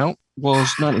at now,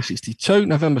 was 1962,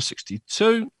 November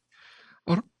 62,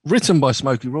 written by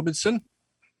Smokey Robinson.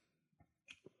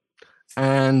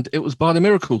 And it was by the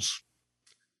Miracles.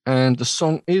 And the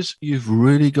song is You've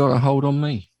Really Got a Hold on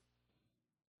Me.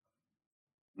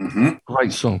 Mm-hmm.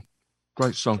 Great song.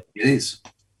 It is.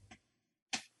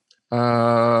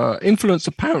 Influenced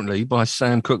apparently by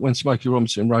Sam Cooke. When Smokey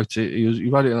Robinson wrote it, he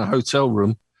wrote it in a hotel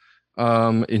room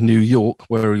in New York,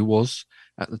 where he was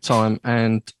at the time.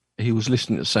 And he was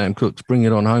listening to Sam Cooke to Bring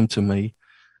It On Home to Me.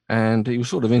 And he was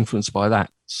sort of influenced by that,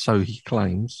 so he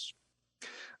claims.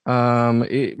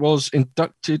 It was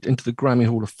inducted into the Grammy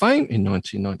Hall of Fame in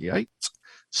 1998.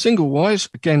 Single-wise,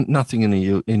 again, nothing in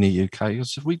the UK,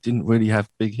 because we didn't really have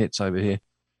big hits over here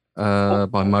by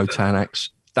Motown acts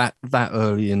that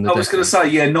early in the decade. I was going to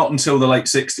say, not until the late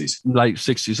 60s. Late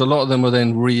 60s. A lot of them were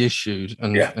then reissued,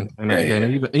 and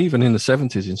again, even in the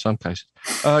 70s in some cases.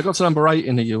 Got to number 8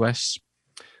 in the US.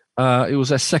 It was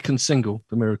their second single,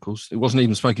 The Miracles. It wasn't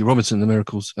even Smokey Robinson, The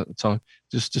Miracles, at the time,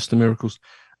 just The Miracles.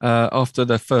 After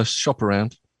their first shop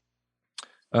around,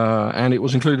 and it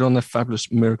was included on their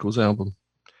Fabulous Miracles album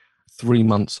 3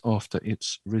 months after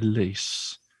its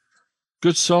release.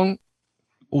 Good song,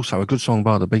 also a good song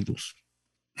by the Beatles.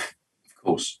 Of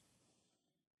course.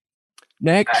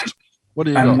 Next, what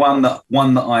do you got? And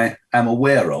one that I am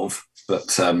aware of,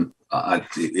 but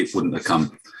it wouldn't have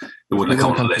come. It wouldn't have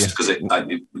come on the list because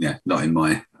not in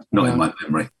my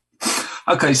memory.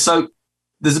 Okay, so.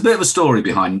 There's a bit of a story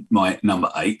behind my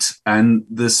number 8, and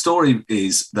the story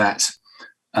is that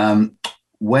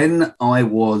when I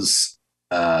was,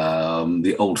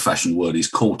 the old-fashioned word is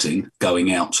courting,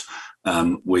 going out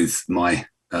with my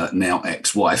now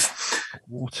ex-wife,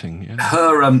 courting, yeah.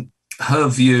 Her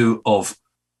view of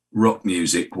rock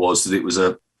music was that it was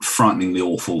a frighteningly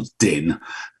awful din,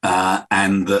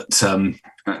 and that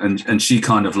and she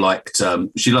kind of liked,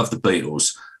 she loved the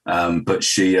Beatles. But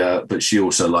she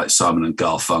also liked Simon and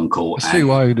Garfunkel.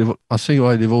 I see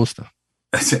why you divorced her.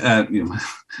 You know,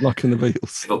 Like in the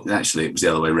Beatles. well, actually, it was the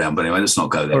other way around. But anyway, let's not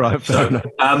go there. All right, fair enough.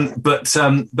 But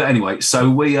anyway, so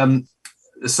we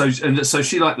so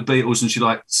she liked the Beatles and she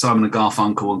liked Simon and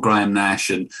Garfunkel and Graham Nash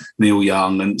and Neil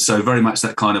Young, and so very much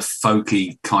that kind of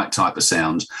folky type of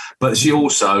sound. But she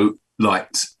also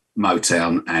liked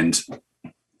Motown and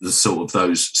the sort of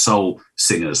those soul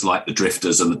singers like the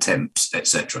Drifters and the Temps,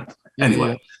 etc.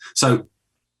 Anyway, so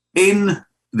in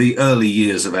the early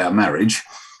years of our marriage,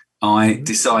 I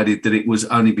decided that it would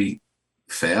only be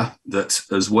fair that,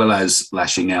 as well as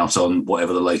lashing out on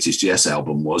whatever the latest Yes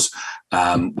album was,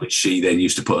 which she then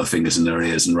used to put her fingers in her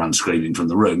ears and run screaming from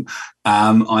the room,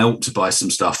 I ought to buy some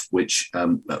stuff which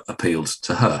appealed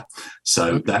to her.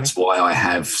 So that's why I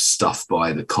have stuff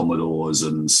by the Commodores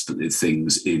and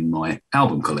things in my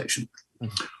album collection.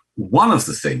 One of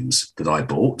the things that I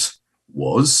bought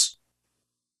was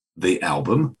the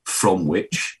album from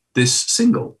which this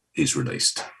single is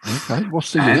released. Okay,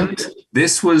 what's the year?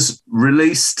 This was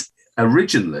released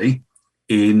originally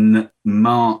in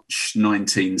March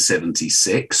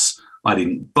 1976. I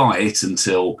didn't buy it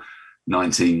until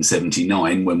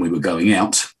 1979 when we were going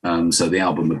out. So the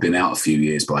album had been out a few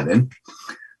years by then.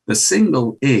 The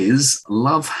single is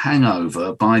Love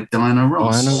Hangover by Diana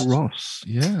Ross. Diana Ross,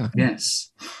 yeah.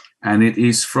 Yes. And it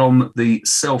is from the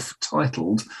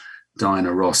self-titled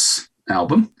Diana Ross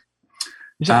album.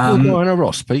 Is that called Diana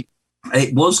Ross, Pete?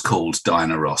 It was called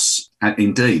Diana Ross,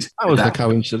 indeed. That was a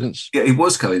coincidence. Yeah, it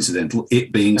was coincidental,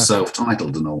 it being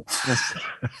self-titled and all. Yes.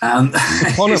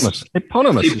 Eponymous.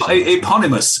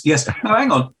 Eponymous, yes. No,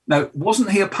 hang on. No,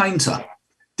 wasn't he a painter?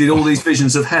 Did all these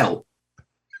visions of hell?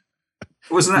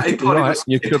 Wasn't that eponymous? Right.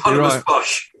 You could be right.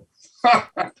 Bosch.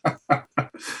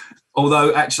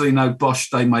 Although, actually, no,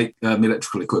 Bosch, they make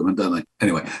electrical equipment, don't they?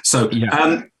 Anyway, so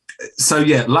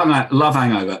Love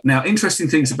Hangover. Now, interesting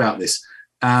things about this.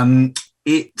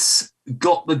 It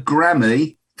got the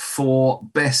Grammy for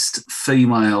Best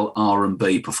Female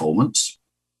R&B Performance.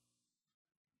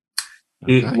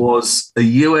 Okay. It was a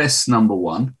US number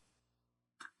 1.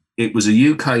 It was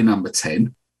a UK number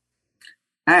 10.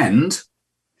 And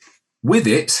with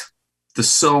it, the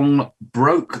song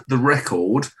broke the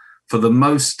record for the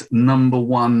most number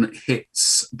 1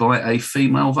 hits by a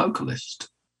female vocalist.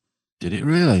 Did it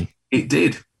really? It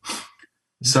did.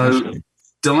 So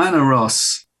Diana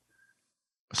Ross,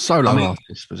 solo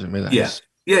artist, presumably. Yeah.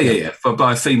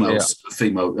 By a female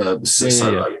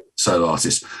solo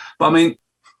artist. But I mean,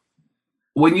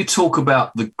 when you talk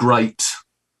about the great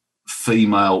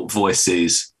female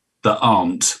voices that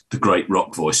aren't the great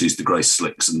rock voices, the Grace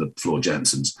Slicks and the Floor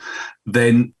Jansons,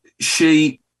 then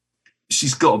she's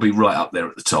got to be right up there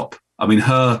at the top. I mean,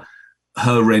 her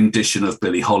rendition of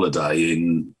Billie Holiday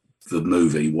in the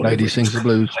movie, Lady Sings the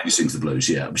Blues. Lady Sings the Blues,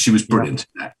 yeah. She was brilliant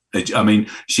in that. I mean,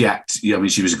 she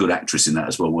was a good actress in that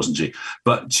as well, wasn't she?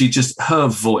 But her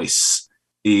voice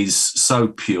is so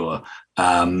pure,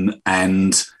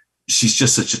 and she's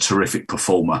just such a terrific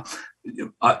performer.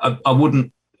 I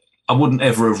wouldn't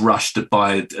ever have rushed to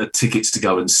buy tickets to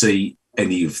go and see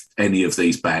any of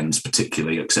these bands,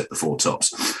 particularly, except the Four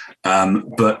Tops.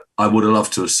 But I would have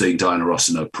loved to have seen Diana Ross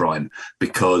in her prime,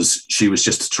 because she was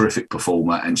just a terrific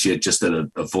performer and she had just a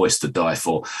voice to die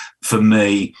for. For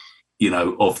me,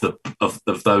 of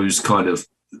those kind of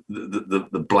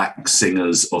the black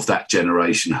singers of that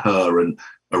generation, her and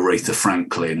Aretha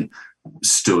Franklin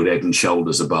stood head and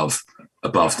shoulders above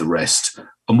the rest.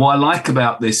 And what I like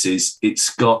about this is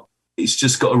it's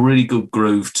just got a really good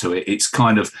groove to it. It's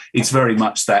very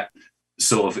much that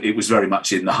sort of, it was very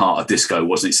much in the heart of disco,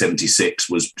 wasn't it? 76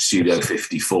 was Studio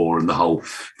 54 and the whole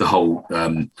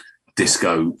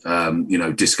disco,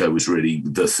 disco was really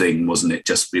the thing, wasn't it?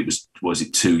 Was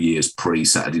it 2 years pre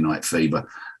Saturday Night Fever?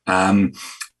 But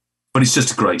it's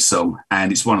just a great song.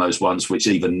 And it's one of those ones which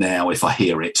even now, if I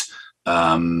hear it,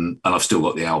 and I've still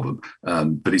got the album,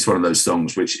 but it's one of those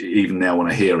songs which even now when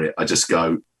I hear it, I just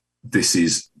go, this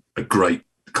is a great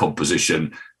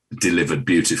composition delivered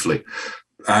beautifully.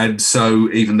 And so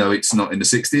even though it's not in the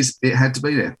 60s, it had to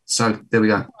be there. So there we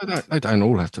go. They don't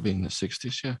all have to be in the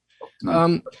 60s, yeah.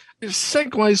 No. It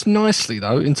segues nicely,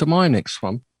 though, into my next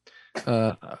one.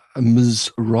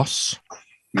 Ms. Ross.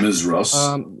 Ms.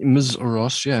 Ross. Ms.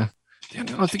 Ross, yeah.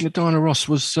 I think that Diana Ross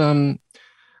was...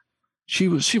 she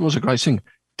was a great singer.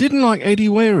 Didn't like Eddie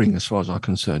Waring, as far as I'm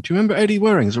concerned. Do you remember Eddie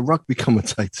Waring as a rugby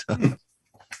commentator?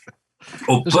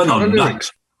 Up and under.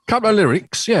 Couple of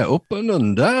lyrics, yeah. Up and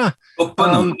under. Up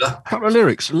and under. Couple of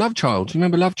lyrics. Love Child. Do you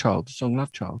remember Love Child? The song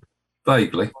Love Child.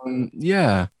 Vaguely.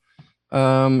 Yeah.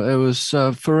 It was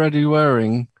for Eddie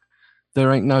Waring.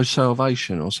 There ain't no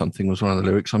salvation or something was one of the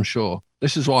lyrics. I'm sure.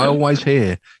 This is what I always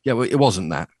hear. Yeah, well, it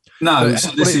wasn't that. No, so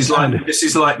this is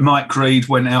like Mike Reed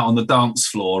went out on the dance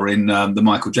floor in the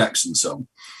Michael Jackson song.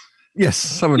 Yes,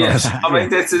 something like that. I mean,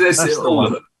 that's all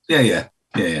of it. Yeah.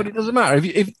 But it doesn't matter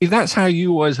if that's how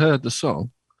you always heard the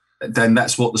song. Then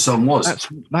that's what the song was.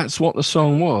 That's what the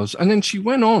song was. And then she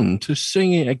went on to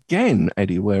sing it again,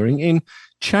 Eddie Waring, in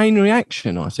Chain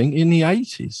Reaction, I think, in the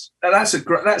 80s. Now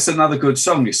that's another good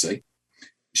song, you see.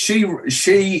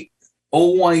 She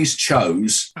always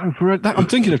chose... I'm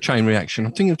thinking of Chain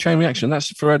Reaction.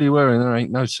 That's for Eddie Waring, There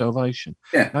Ain't No Salvation.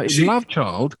 Yeah. In Love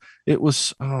Child, it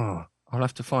was... I'll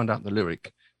have to find out the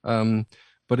lyric.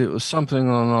 But it was something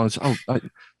along the lines,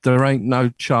 there ain't no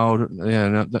child,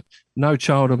 no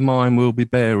child of mine will be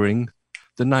bearing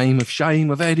the name of shame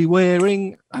of Eddie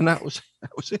Waring. And that was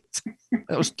it.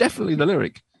 That was definitely the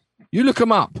lyric. You look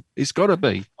them up. It's got to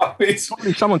be. Probably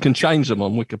someone can change them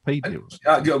on Wikipedia.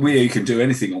 You can do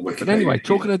anything on Wikipedia. But anyway,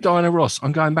 talking of Diana Ross,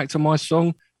 I'm going back to my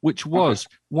song, which was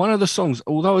one of the songs,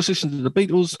 although I was listening to the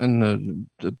Beatles and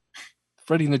the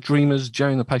Freddie and the Dreamers,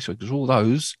 Jerry and the Pacemakers, all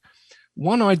those,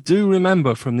 one I do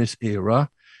remember from this era,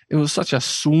 it was such a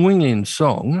swinging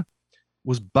song,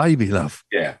 was Baby Love.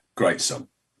 Yeah, great song.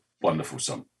 Wonderful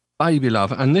song. Baby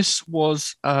Love. And this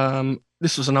was a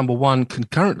number one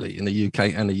concurrently in the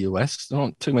UK and the US. There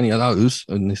aren't too many of those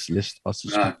in this list, I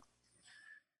suspect.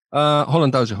 No.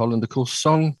 Holland Dozy Holland, of course,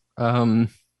 song.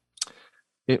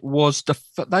 It was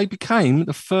they became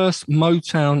the first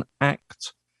Motown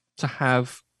act to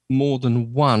have more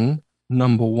than one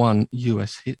number one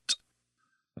US hit.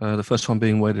 The first one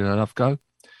being Where Did Our Love Go?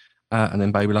 And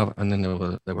then Baby Love, and then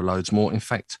there were loads more. In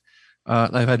fact,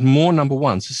 they've had more number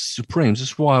ones. This is Supremes.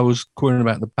 This is why I was querying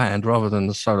about the band rather than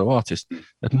the solo artist. They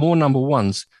had more number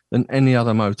ones than any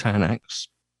other Motown acts.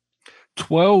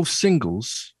 12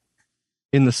 singles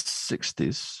in the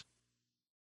 60s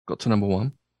got to number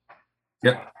one.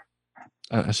 Yep.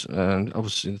 And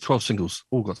obviously the 12 singles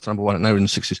all got to number one, and they were in the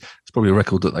 60s. It's probably a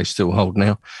record that they still hold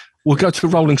now. We'll go to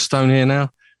Rolling Stone here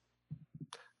now.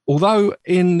 Although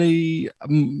in the,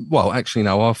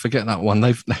 I'll forget that one.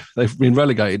 They've been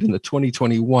relegated in the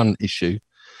 2021 issue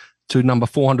to number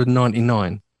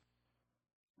 499.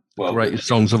 Well, greatest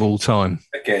songs of all time.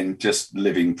 Again, just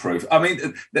living proof. I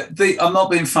mean, I'm not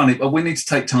being funny, but we need to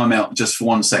take time out just for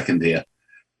 1 second here.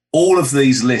 All of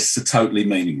these lists are totally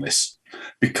meaningless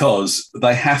because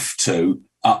they have to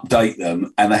update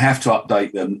them, and they have to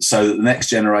update them so that the next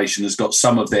generation has got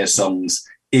some of their songs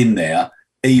in there,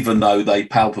 even though they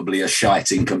palpably are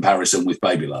shite in comparison with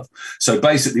Baby Love. So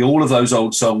basically all of those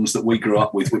old songs that we grew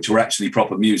up with, which were actually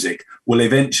proper music, will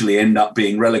eventually end up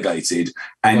being relegated,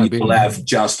 and you'll have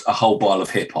just a whole pile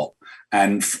of hip hop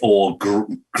or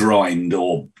grind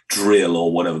or drill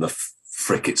or whatever the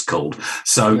frick it's called.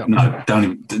 So no,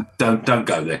 don't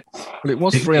go there. Well, it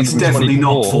was It's definitely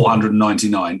not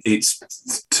 499.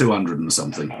 It's 200 and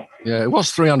something. Yeah, it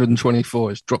was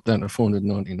 324. It's dropped down to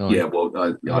 499. Yeah, well,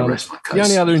 I rest my case. The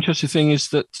only other interesting thing is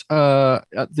that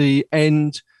at the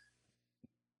end,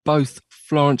 both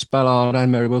Florence Ballard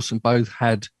and Mary Wilson both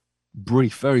had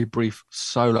very brief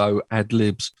solo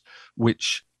ad-libs,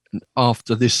 which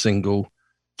after this single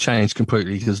changed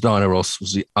completely because Diana Ross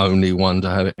was the only one to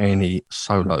have any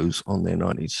solos on their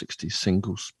 1960s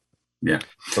singles. Yeah.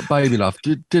 But Baby Love,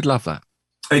 did love that.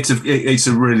 It's a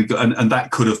really good, and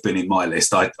that could have been in my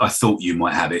list. I thought you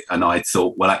might have it, and I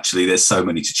thought, well, actually, there's so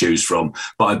many to choose from.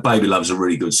 But Baby Love's a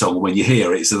really good song. When you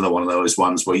hear it, it's another one of those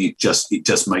ones where it just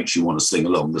makes you want to sing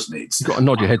along, doesn't it? You've got to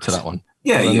nod your head to that one.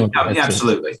 Yeah,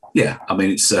 absolutely. Yeah, I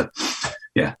mean, it's not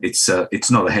a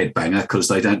headbanger because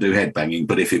they don't do headbanging.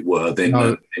 But if it were,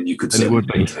 then you could say it would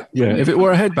be. Yeah, if it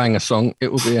were a headbanger song,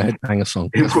 it would be a headbanger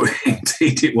song. It would,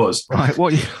 indeed, it was. Right,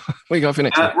 what you got for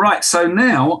next? Right, so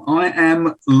now I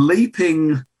am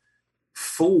leaping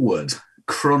forward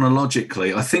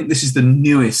chronologically. I think this is the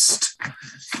newest.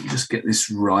 Let me just get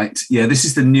this right. Yeah, this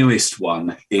is the newest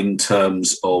one in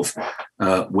terms of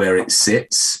where it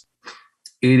sits.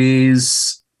 It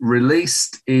is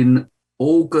released in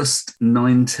August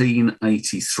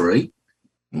 1983.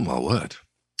 My word.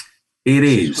 It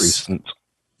is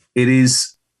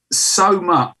so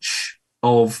much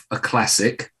of a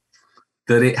classic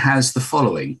that it has the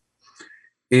following.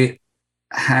 It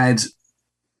had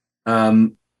 4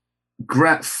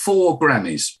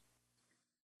 Grammys.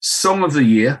 Song of the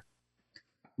Year,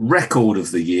 Record of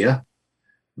the Year,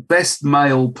 Best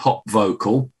Male Pop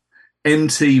Vocal,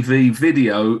 MTV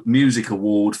Video Music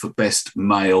Award for Best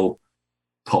Male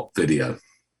Pop Video.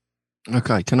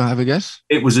 Okay, can I have a guess?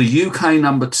 It was a UK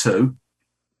number 2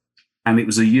 and it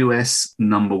was a US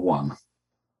number 1.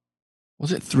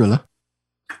 Was it Thriller?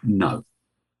 No.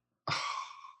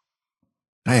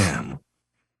 Damn.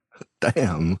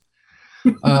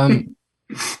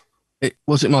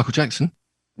 Was it Michael Jackson?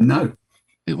 No.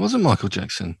 It wasn't Michael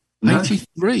Jackson. No.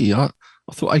 83. I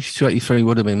thought 82, 83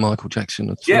 would have been Michael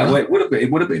Jackson. Yeah, well, it would have been.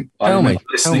 It would have been. I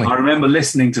remember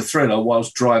listening to Thriller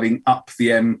whilst driving up the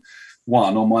M1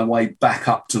 on my way back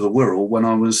up to the Wirral when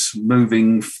I was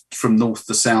moving from north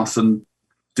to south and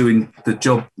doing the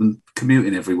job and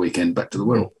commuting every weekend back to the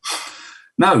Wirral.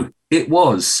 No, it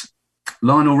was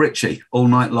Lionel Richie, All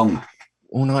Night Long.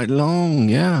 All Night Long,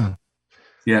 yeah.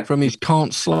 Yeah. From his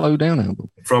Can't Slow Down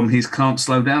album. From his Can't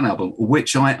Slow Down album,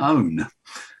 which I own.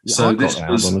 Yeah, so this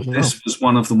was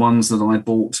one of the ones that I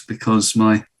bought because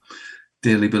my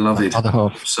dearly beloved other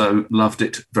half so loved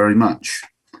it very much.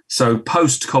 So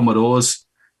post Commodores,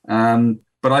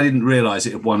 but I didn't realise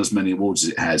it had won as many awards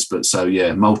as it has. But so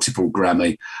yeah, multiple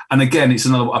Grammy. And again, it's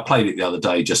another. I played it the other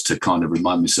day just to kind of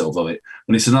remind myself of it.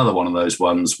 And it's another one of those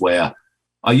ones where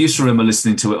I used to remember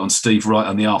listening to it on Steve Wright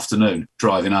on the afternoon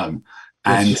driving home.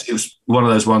 And it was one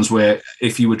of those ones where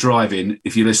if you were driving,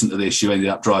 if you listened to this, you ended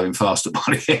up driving faster by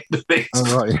the end of it.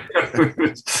 Oh, right.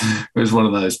 It was one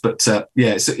of those. But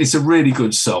yeah, it's a really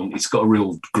good song. It's got a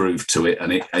real groove to it.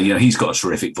 And he's got a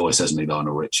terrific voice, hasn't he,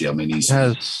 Lionel Richie? I mean,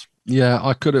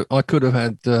 I could have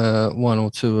had one or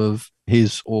two of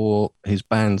his or his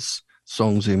band's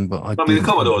songs in, but I mean, the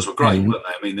Commodores were great, weren't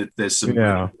they? I mean, there's some...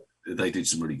 Yeah. They did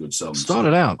some really good songs.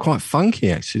 Started out quite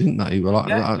funky, actually, didn't they?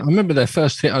 I remember their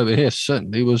first hit over here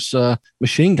certainly was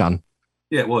Machine Gun.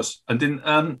 Yeah, it was. And didn't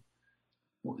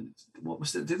what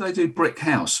was it? Did they do Brick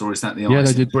House, or is that the? Yeah,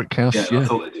 they did Brick House. Yeah, I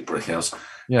thought they did Brick House.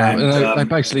 Yeah, and they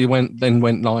basically went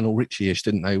Lionel Richie-ish,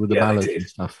 didn't they, with the ballads and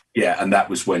stuff? Yeah, and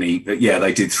that was when they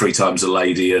did Three Times a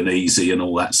Lady and Easy and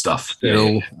all that stuff.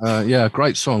 Still,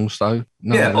 great songs though.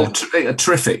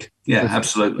 Terrific. Yeah,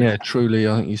 absolutely. Yeah, truly.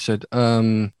 I think you said.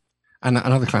 And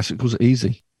another classic was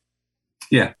Easy.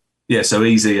 Yeah. So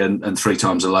Easy and Three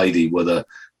Times a Lady were the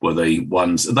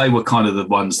ones. They were kind of the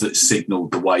ones that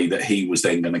signalled the way that he was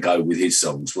then going to go with his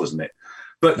songs, wasn't it?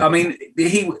 But I mean,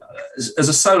 he as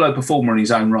a solo performer in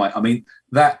his own right. I mean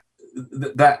that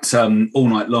All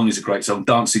Night Long is a great song.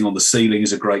 Dancing on the Ceiling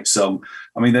is a great song.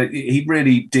 I mean, he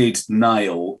really did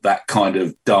nail that kind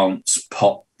of dance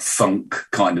pop funk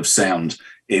kind of sound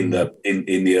in the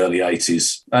early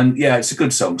 80s. And yeah, it's a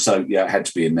good song. So yeah, it had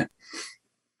to be in there.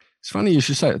 It's funny you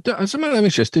should say it. As a matter of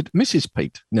interest, did Mrs.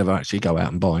 Pete never actually go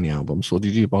out and buy any albums, or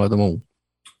did you buy them all?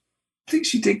 I think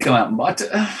she did go out and buy.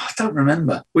 I don't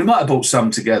remember. We might have bought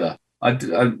some together.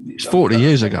 It's 40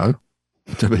 years ago,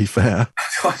 to be fair.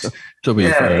 It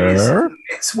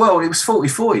was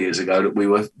 44 years ago that we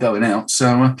were going out.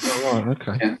 So, right,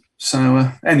 okay. Yeah.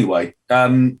 So anyway,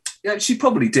 yeah, she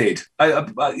probably did.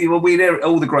 We hear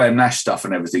all the Graham Nash stuff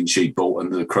and everything she bought,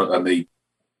 and the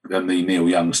Neil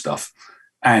Young stuff,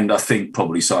 and I think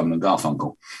probably Simon and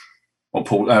Garfunkel, or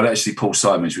Paul. Actually, Paul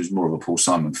Simon. She was more of a Paul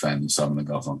Simon fan than Simon and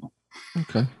Garfunkel.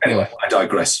 Okay. Anyway, I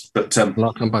digress. But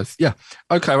like them both. Yeah.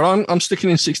 Okay. Well, I'm sticking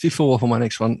in 64 for my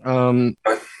next one.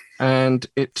 And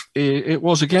it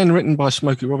was again written by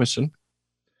Smokey Robinson.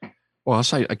 Well, I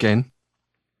say again.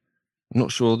 I'm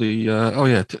not sure the.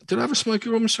 Did I have a Smokey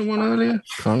Robinson one earlier?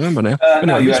 Can't remember now.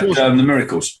 No, you had The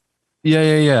Miracles.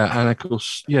 Yeah. And of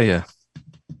course, yeah.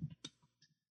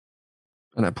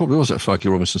 And that probably was a Smokey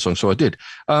Robinson song, so I did.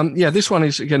 This one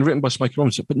is again written by Smokey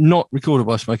Robinson, but not recorded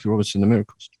by Smokey Robinson. The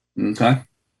Miracles. Okay.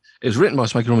 It was written by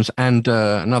Smokey Robinson and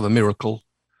another Miracle,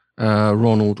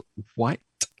 Ronald White.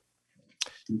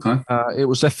 Okay. It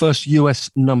was their first US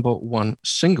 #1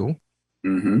 single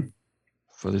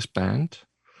for this band.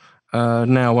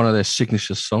 Now one of their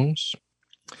signature songs.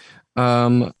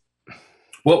 What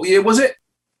year was it?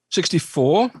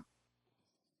 64.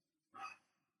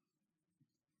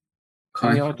 Okay.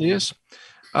 Any ideas?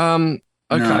 No.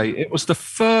 It was the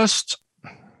first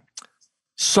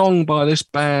song by this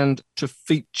band to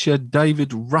feature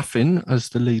David Ruffin as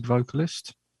the lead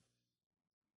vocalist.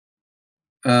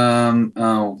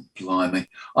 Oh blimey!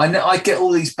 I get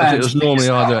all these bands.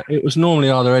 It was normally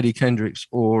either Eddie Kendricks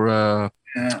or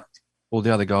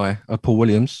the other guy, Paul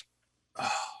Williams.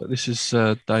 But this is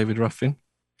David Ruffin,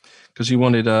 because he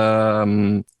wanted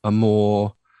a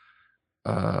more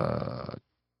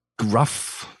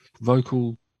gruff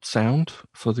vocal sound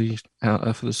for the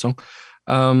song,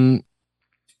 and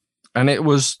it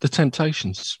was The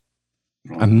Temptations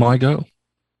and My Girl.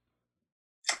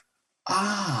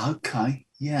 Okay.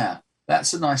 Yeah,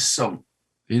 that's a nice song.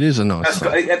 It is a nice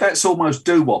song. That's almost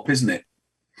doo-wop, isn't it?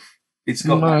 It's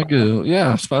got My Girl.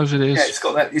 Yeah, I suppose it is. Yeah, it's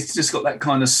got that. It's just got that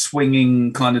kind of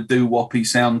swinging, kind of doo-woppy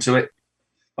sound to it.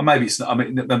 Or maybe it's not. I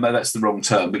mean, that's the wrong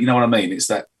term, but you know what I mean. It's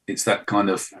that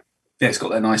kind of. Yeah, it's got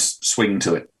that nice swing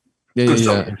to it.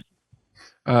 Yeah.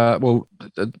 Well,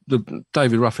 the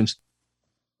David Ruffin's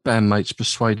bandmates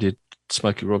persuaded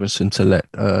Smokey Robinson to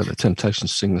let the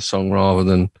Temptations sing the song rather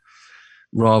than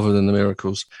the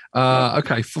Miracles.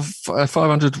 Okay, for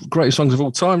 500 greatest songs of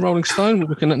all time, Rolling Stone, we're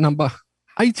looking at number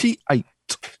 88.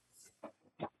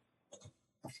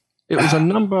 It was a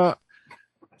number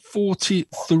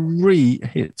 43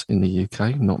 hit in the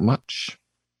UK, not much.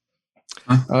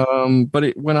 But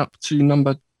it went up to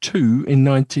number 2 in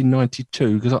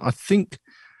 1992 because I think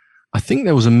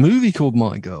there was a movie called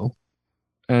My Girl,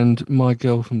 and My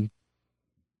Girl from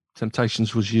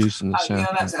Temptations was used in the sound.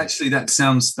 Yeah,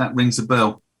 that rings a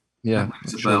bell. Yeah,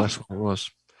 that's what it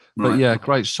was. Right. But yeah,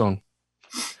 great song.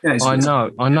 Yeah,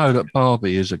 I know that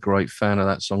Barbie is a great fan of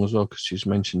that song as well because she's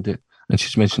mentioned it and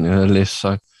she's mentioned it in her list.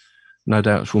 So no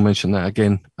doubt we'll mention that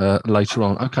again later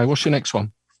on. Okay, what's your next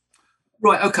one?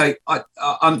 Right. Okay.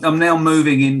 I'm now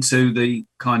moving into the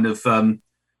kind of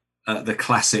the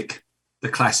classic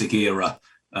era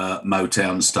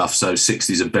Motown stuff. So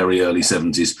 60s and very early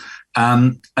 70s.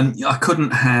 And I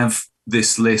couldn't have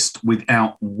this list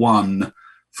without one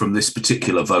from this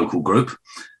particular vocal group.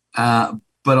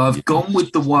 But I've gone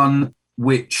with the one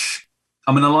which,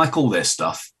 I mean, I like all their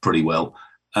stuff pretty well.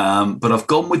 But I've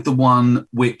gone with the one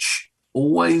which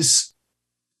always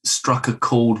struck a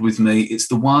chord with me. It's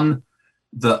the one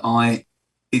that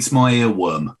it's my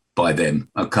earworm by them.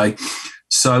 Okay.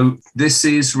 So this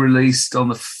is released on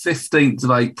the 15th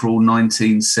of April,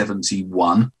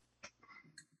 1971.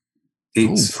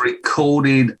 It's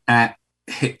recorded at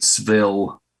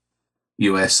Hitsville,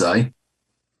 USA.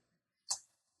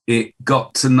 It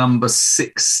got to number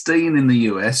 16 in the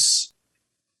US,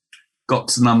 got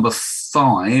to number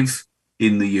 5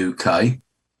 in the UK.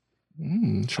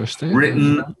 Interesting.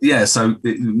 Written, so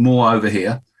more over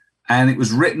here. And it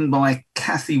was written by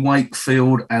Kathy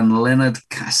Wakefield and Leonard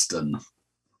Caston.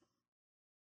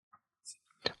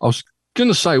 I was going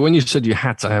to say, when you said you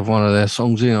had to have one of their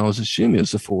songs in, I was assuming it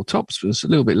was the Four Tops, but it's a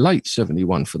little bit late,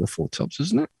 71 for the Four Tops,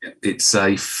 isn't it? It's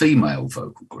a female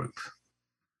vocal group.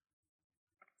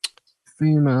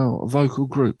 Female vocal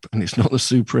group, and it's not the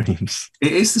Supremes.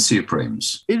 It is the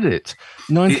Supremes. Is it?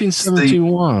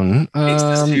 1971. It's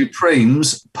the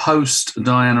Supremes post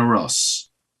Diana Ross.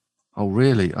 Oh,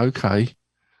 really? Okay.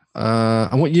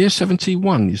 And what year?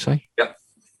 71, you say? Yep.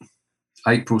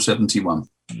 April 71.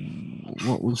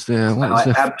 What was there?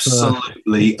 I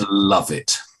absolutely love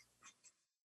it.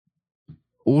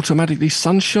 Automatically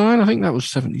Sunshine? I think that was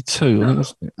 72. No, I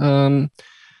think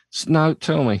no,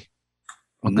 tell me.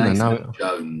 Nathan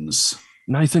Jones.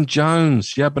 Nathan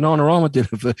Jones. Yeah, Bananarama did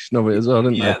a version of it as well,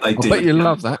 didn't they? Yeah, they did. I bet you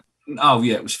love that. Oh,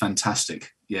 yeah, it was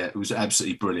fantastic. Yeah, it was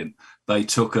absolutely brilliant. They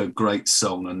took a great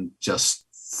song and just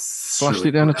flushed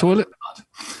it down the toilet.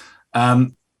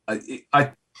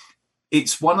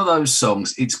 It's one of those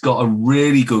songs. It's got a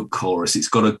really good chorus. It's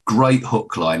got a great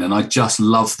hook line, and I just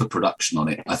love the production on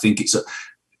it. I think it's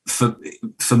for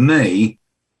me,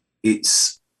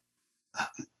 it's.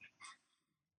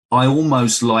 I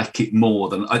almost like it more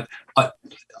than I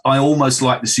almost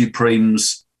like the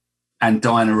Supremes and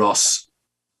Diana Ross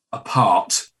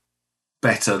apart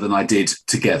better than I did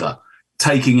together,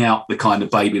 taking out the kind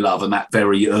of Baby Love and that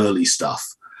very early stuff.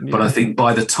 Yeah. But I think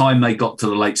by the time they got to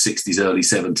the late 60s, early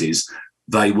 70s,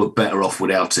 they were better off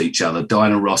without each other.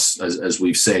 Diana Ross, as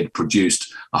we've said,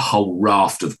 produced a whole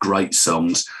raft of great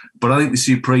songs, but I think the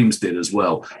Supremes did as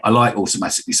well. I like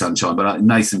Automatically Sunshine, but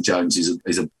Nathan Jones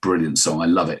is a brilliant song. I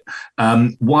love it.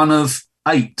 One of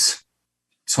 8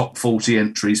 top 40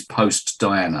 entries post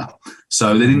Diana.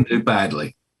 So they didn't do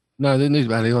badly. No, they didn't do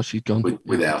badly. Oh, she's gone.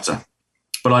 Without her.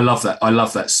 But I love that. I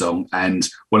love that song. And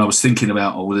when I was thinking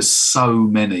about, there's so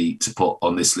many to put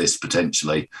on this list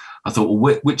potentially, I thought,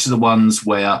 well, which are the ones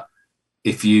where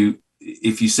if you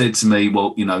said to me,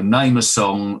 well, name a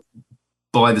song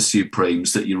by the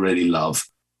Supremes that you really love,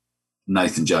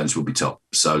 Nathan Jones will be top.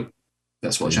 So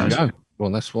that's what I chose.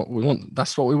 Well, that's what we want.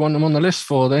 That's what we want them on the list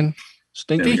for then.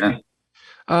 Stinky.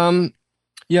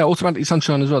 Yeah, Automatically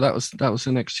Sunshine as well. That was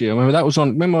the next year. Remember that was on.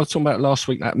 Remember I was talking about last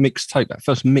week, that mixtape, that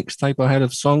first mixtape I had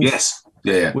of songs. Yes,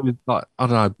 yeah. With like, I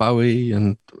don't know, Bowie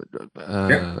and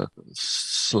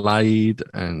Slade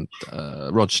and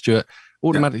Rod Stewart.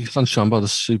 Automatically Sunshine by the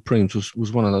Supremes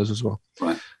was one of those as well.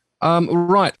 Right.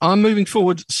 Right. I'm moving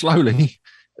forward slowly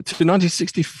to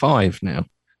 1965 now.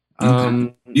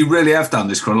 Okay. You really have done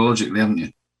this chronologically, haven't you?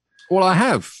 Well, I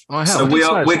have. So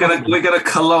we're gonna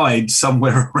collide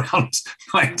somewhere around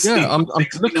 19. Yeah, I'm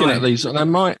looking at these, and I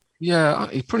might. Yeah,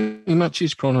 it pretty much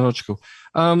is chronological.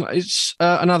 It's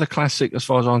another classic as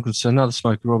far as I'm concerned. Another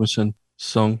Smokey Robinson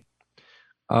song.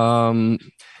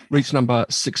 Reached number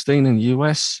 16 in the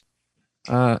US.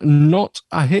 Not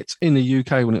a hit in the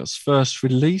UK when it was first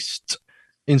released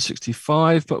in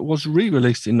 65, but was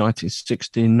re-released in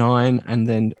 1969 and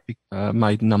then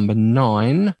made number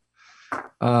 9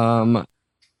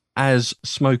 as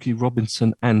Smokey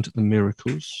Robinson and the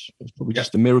Miracles. It was probably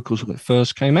just the Miracles when it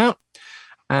first came out.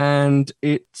 And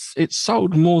it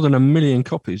sold more than 1 million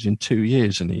copies in 2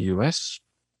 years in the US.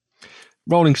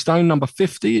 Rolling Stone, number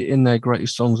 50 in their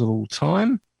greatest songs of all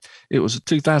time. It was a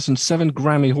 2007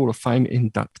 Grammy Hall of Fame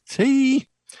inductee.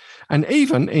 And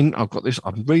even in, I've got this,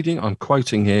 I'm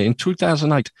quoting here, in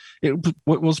 2008, it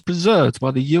was preserved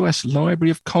by the US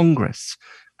Library of Congress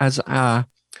as a,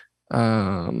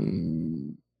 I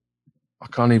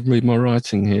can't even read my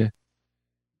writing here.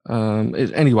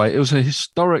 Anyway, it was a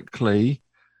historically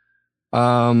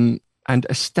and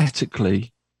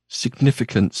aesthetically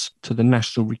significance to the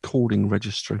National Recording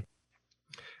Registry.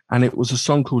 And it was a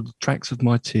song called The Tracks of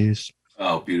My Tears.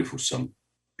 Oh, beautiful song.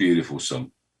 Beautiful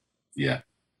song. Yeah.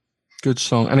 Good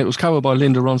song. And it was covered by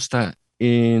Linda Ronstadt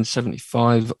in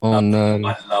 75 on...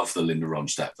 I love the Linda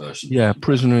Ronstadt version. Yeah,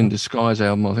 Prisoner in Disguise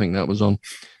album, I think that was on,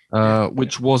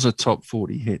 which was a top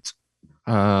 40 hit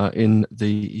in the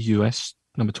US,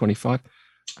 number 25.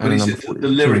 But the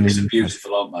lyrics are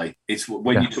beautiful, aren't they? It's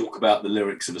when you talk about the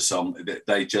lyrics of a song,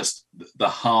 they just, the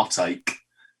heartache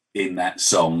in that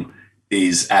song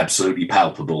is absolutely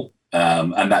palpable.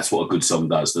 And that's what a good song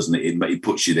does, doesn't it? It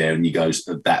puts you there and you go,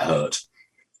 that hurt.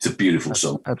 It's a beautiful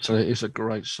song. Absolutely. It's a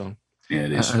great song. Yeah,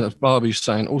 it is. As Barbie's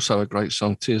saying, also a great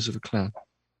song, Tears of a Clown.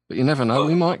 But you never know.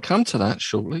 We might come to that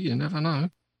shortly. You never know.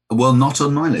 Well, not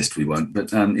on my list, we won't,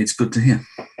 but it's good to hear.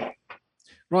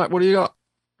 Right, what do you got?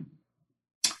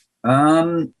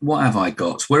 What have I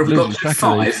got? Where have we got?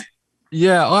 5?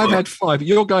 Yeah, I've had 5.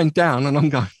 You're going down, and I'm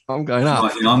going up.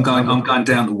 Right, I'm going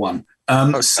down to 1.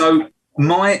 Okay. So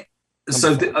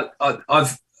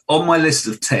I've on my list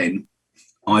of 10,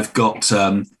 I've got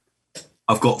 4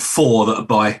 that are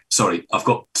by. Sorry, I've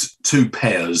got 2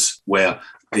 pairs where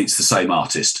it's the same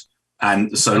artist,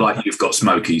 and so like you've got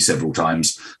Smokey several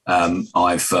times.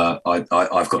 I've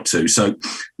got 2. So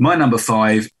my number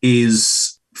 5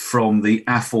 is from the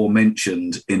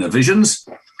aforementioned Inner Visions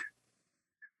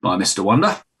by Mr.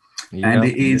 Wonder. Yeah. And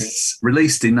it is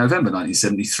released in November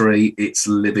 1973. It's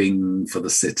Living for the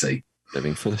City.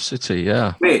 Living for the City,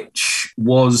 yeah. Which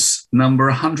was number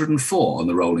 104 on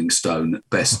the Rolling Stone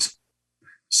Best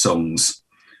Songs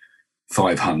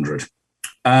 500.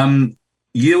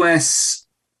 US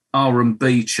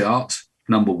R&B chart,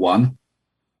 number 1.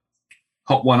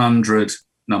 Hot 100,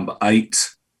 number 8.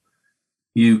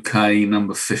 UK,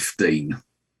 number 15.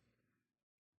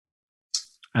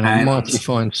 And a mighty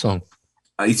fine song.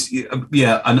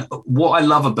 And what I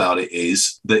love about it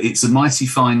is that it's a mighty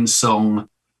fine song,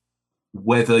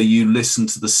 whether you listen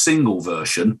to the single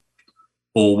version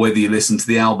or whether you listen to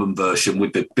the album version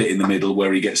with the bit in the middle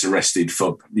where he gets arrested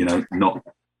for, not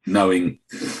knowing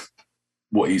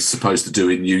what he's supposed to do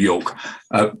in New York.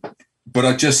 But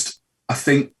I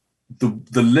think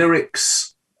the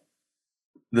lyrics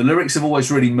have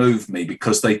always really moved me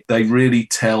because they really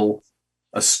tell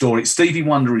a story. Stevie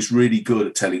Wonder is really good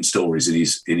at telling stories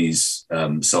in his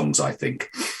songs, I think.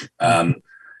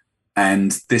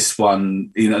 And this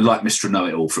one, like Mr.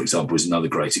 Know-It-All, for example, is another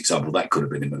great example. That could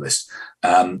have been in the list.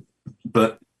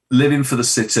 But Living for the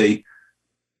City,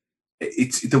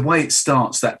 it's the way it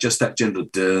starts, that gentle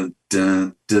dun,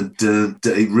 dun, dun, dun,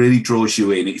 dun, it really draws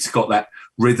you in. It's got that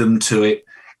rhythm to it.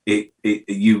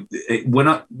 When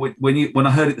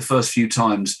I heard it the first few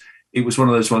times, it was one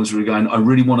of those ones where you're going, I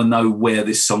really want to know where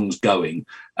this song's going.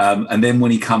 And then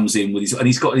when he comes in with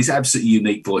he's got his absolutely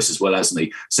unique voice as well, hasn't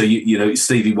he? So it's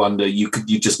Stevie Wonder. You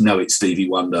just know it's Stevie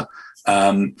Wonder.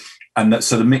 So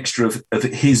the mixture of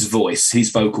his voice,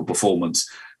 his vocal performance,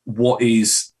 what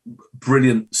is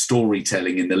brilliant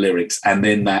storytelling in the lyrics, and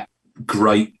then that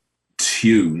great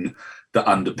tune that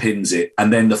underpins it,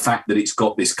 and then the fact that it's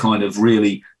got this kind of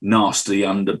really nasty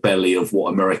underbelly of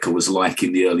what America was like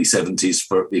in the early 70s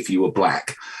for if you were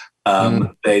black,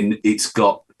 then it's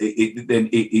got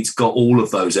all of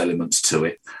those elements to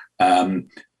it. I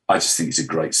just think it's a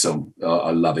great song.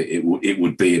 I love it. It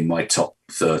would be in my top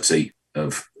 30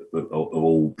 of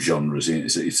all genres.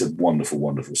 It's a wonderful,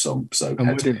 wonderful song. So, and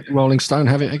where did Rolling Stone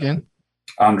have it again?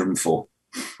 104.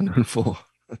 104.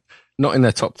 Not in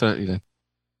their top 30 then.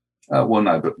 Well,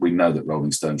 no, but we know that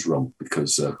Rolling Stone's wrong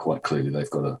because quite clearly they've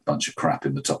got a bunch of crap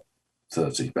in the top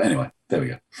 30. But anyway, there we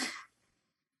go.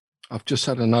 I've just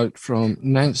had a note from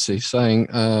Nancy saying,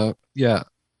 we're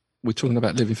talking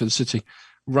about Living for the City.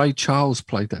 Ray Charles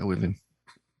played that with him.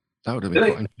 That would have been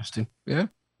quite interesting. Yeah.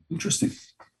 Interesting.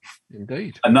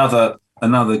 Indeed. Another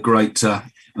great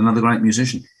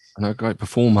musician. And a great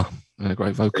performer and a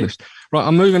great vocalist. Right,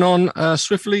 I'm moving on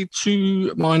swiftly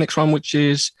to my next one, which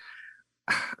is,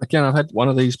 again, I've had one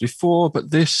of these before,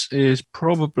 but this is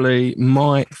probably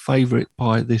my favourite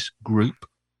by this group.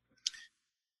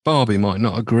 Barbie might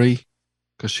not agree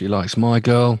because she likes My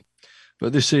Girl,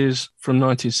 but this is from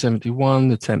 1971,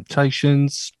 The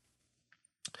Temptations,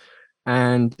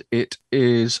 and it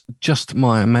is Just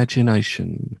My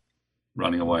Imagination.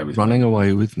 Running Away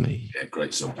with Me. Yeah,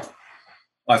 great song.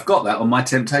 I've got that on my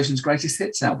Temptations Greatest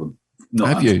Hits album.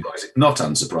 Have you? Not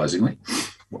unsurprisingly.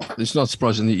 It's not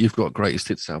surprising that you've got a Greatest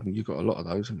Hits album. You've got a lot of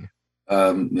those, haven't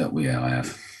you? Yeah, I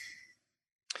have.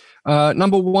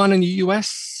 Number 1 in the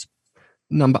US,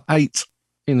 number 8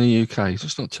 in the UK. So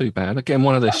it's not too bad. Again,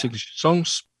 one of their signature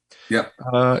songs. Yeah.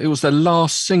 It was their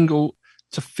last single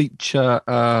to feature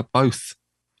both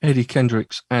Eddie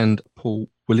Kendricks and Paul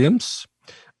Williams,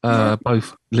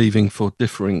 both leaving for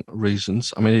differing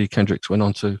reasons. I mean, Eddie Kendricks went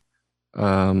on to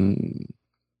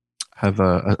have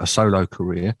a solo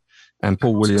career, and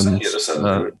Paul Williams,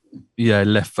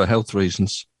 left for health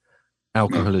reasons,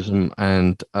 alcoholism,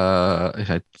 and he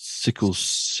had sickle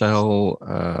cell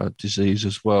disease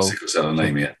as well. Sickle cell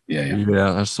anemia.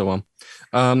 Yeah, that's the one.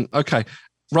 Okay,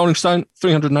 Rolling Stone,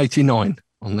 389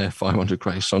 on their 500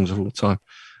 greatest songs of all time.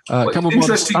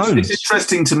 It's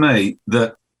interesting to me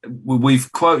that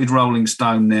we've quoted Rolling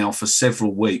Stone now for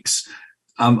several weeks.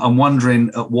 I'm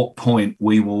wondering at what point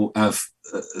we will have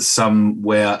some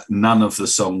where none of the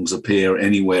songs appear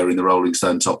anywhere in the Rolling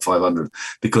Stone Top 500,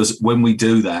 because when we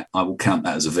do that, I will count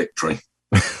that as a victory.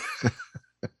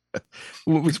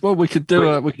 Well, we could do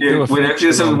a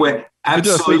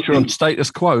feature on Status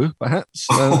Quo, perhaps.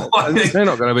 They're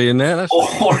not going to be in there.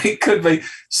 Or it could be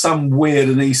some weird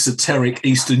and esoteric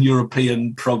Eastern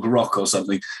European prog rock or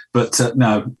something. But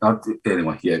no,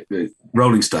 anyway,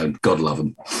 Rolling Stone, God love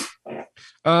them.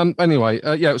 Anyway,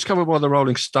 it was covered by the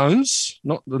Rolling Stones,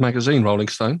 not the magazine Rolling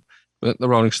Stone, but the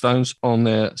Rolling Stones on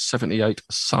their 78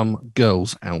 Some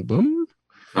Girls album.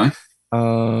 Right.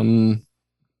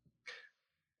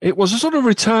 It was a sort of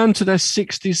return to their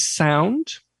 60s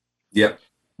sound. Yep.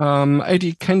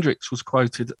 Eddie Kendricks was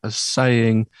quoted as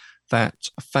saying that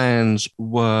fans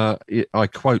were, I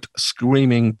quote,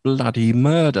 screaming bloody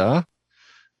murder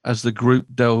as the group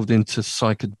delved into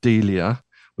psychedelia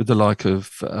with the like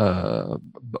of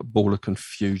Ball of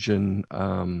Confusion.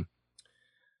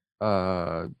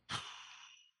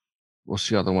 What's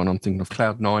the other one I'm thinking of?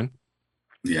 Cloud 9.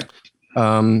 Yeah.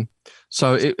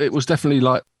 So it was definitely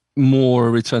like more a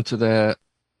return to their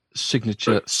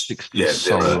signature 60s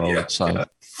soul, I would say.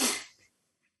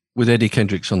 With Eddie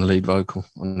Kendricks on the lead vocal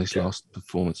on his last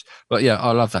performance. But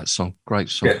I love that song. Great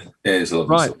song. Yeah, it's a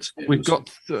lovely song. We've got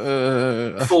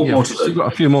four more to do. We've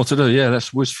got a few more to do. Yeah,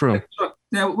 let's whiz through them.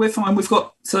 Yeah, we're fine. We've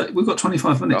got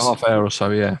 25 minutes. Half hour or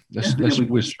so, yeah. Let's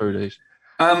whiz through these.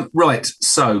 Right,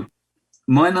 so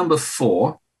my number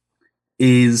 4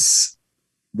 is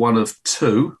one of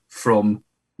 2 from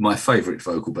my favourite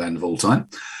vocal band of all time.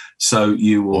 So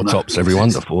you will know. Four Tops, everyone.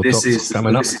 The Four Tops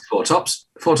coming up. This is Four Tops.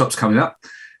 Four Tops coming up.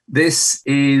 This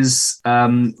is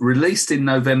released in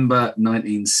November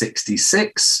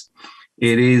 1966.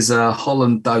 It is a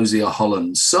Holland Dozier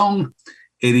Holland song.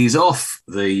 It is off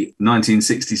the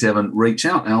 1967 Reach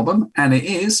Out album, and it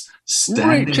is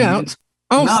Standing Reach Out?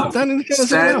 Standing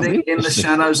in the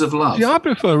Shadows of Love. Yeah, I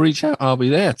prefer Reach Out, I'll Be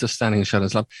There to Standing in the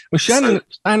Shadows of Love. Well,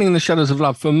 Standing in the Shadows of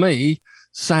Love, for me,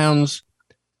 sounds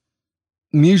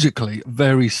musically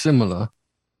very similar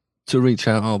to Reach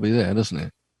Out, I'll Be There, doesn't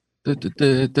it? It's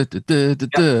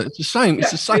the same. It's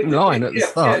the same line at the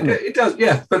start. It does.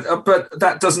 Yeah, but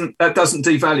that doesn't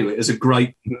devalue it as a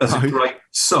great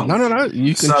song. No.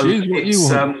 You can choose what you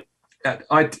want.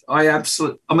 I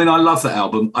absolutely. I mean, I love that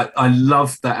album. I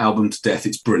love that album to death.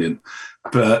 It's brilliant.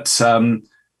 But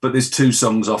there's 2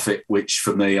 songs off it which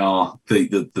for me are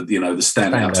the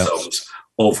standout songs,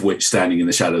 of which Standing in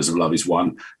the Shadows of Love is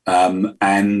one.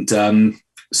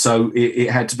 So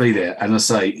it had to be there. And I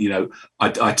say,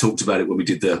 I talked about it when we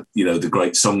did the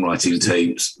great songwriting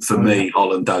teams. For me,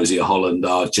 Holland, Dozier Holland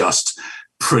are just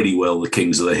pretty well the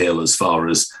kings of the hill as far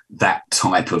as that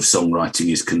type of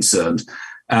songwriting is concerned.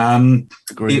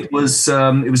 It was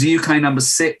a UK number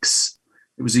 6.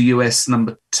 It was a US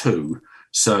number 2.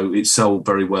 So it sold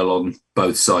very well on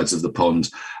both sides of the pond.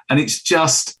 And it's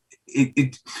just,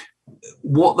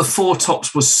 what the Four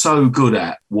Tops was so good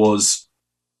at was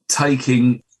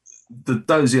taking the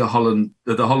Holland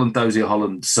Dozier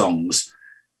Holland songs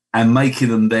and making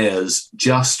them theirs,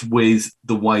 just with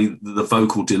the way the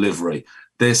vocal delivery.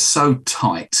 They're so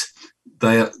tight.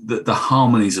 The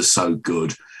harmonies are so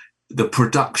good. The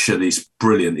production is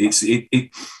brilliant.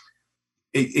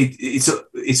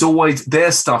 it's always,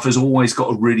 their stuff has always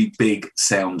got a really big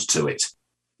sound to it,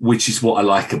 which is what I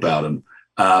like about them.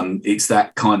 It's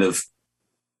that kind of,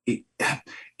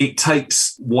 it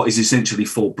takes what is essentially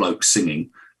four blokes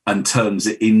singing and turns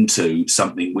it into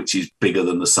something which is bigger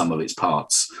than the sum of its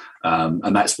parts.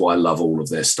 And that's why I love all of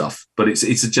their stuff. But it's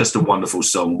just a wonderful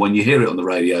song. When you hear it on the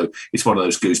radio, it's one of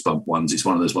those goosebump ones. It's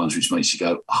one of those ones which makes you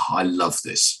go, oh, I love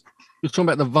this. You're talking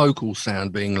about the vocal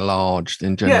sound being enlarged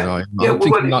in general. Yeah,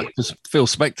 Phil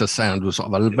Spector's sound was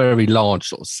sort of a very large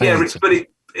sort of sound.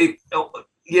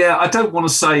 Yeah, I don't want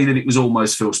to say that it was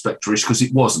almost Phil Spector-ish, because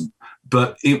it wasn't.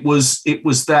 But it was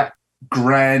that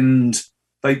grand.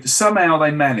 Somehow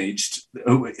they managed,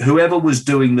 whoever was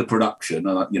doing the production,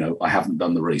 I haven't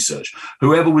done the research,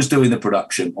 whoever was doing the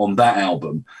production on that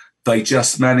album, they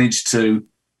managed to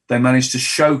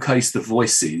showcase the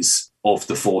voices of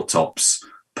the Four Tops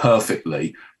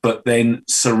perfectly, but then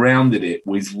surrounded it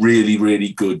with really,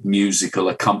 really good musical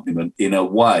accompaniment in a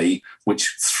way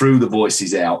which threw the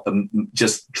voices out and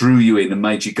just drew you in and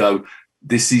made you go,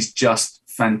 this is just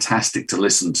fantastic to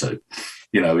listen to.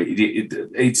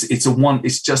 It's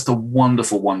just a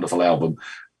wonderful, wonderful album,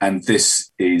 and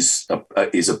this is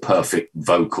a perfect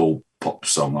vocal pop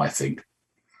song, I think.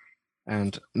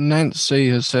 And Nancy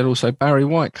has said also Barry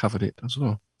White covered it as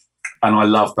well. And I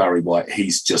love Barry White.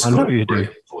 He's just got a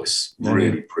brilliant voice,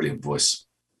 really brilliant voice.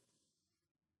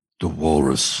 The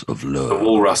Walrus of Love. The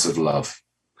Walrus of Love,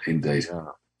 indeed. Yeah.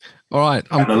 All right.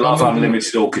 And the Love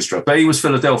Unlimited Orchestra. But he was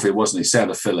Philadelphia, wasn't he? Sound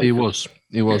of Philly. He was,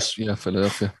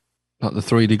 Philadelphia. Like the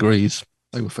 3 Degrees.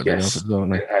 They were Philadelphia,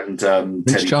 weren't they? And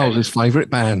Rich Charles'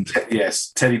 favourite band.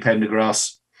 Yes, Teddy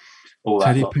Pendergrass. All that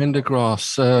Teddy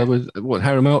Pendergrass. With what,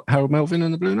 Harold Melvin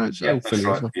and the Blue Notes? Yeah, that's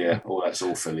right. Yeah, that's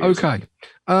all Philly. Okay.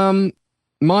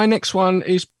 My next one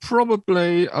is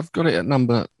probably, I've got it at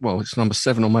it's number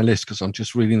 7 on my list because I'm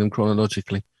just reading them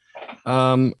chronologically.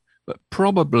 But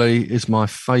probably is my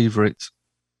favourite,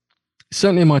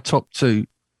 certainly my top 2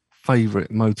 favourite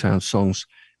Motown songs.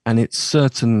 And it's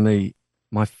certainly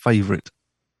my favourite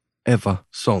ever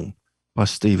song by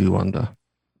Stevie Wonder.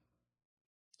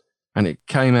 And it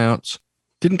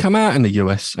didn't come out in the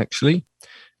US, actually.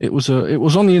 It was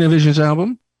on the Innovisions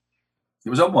album. It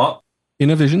was on what?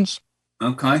 Innovisions.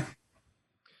 Okay.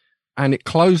 And it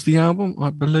closed the album,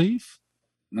 I believe.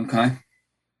 Okay.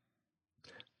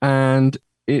 And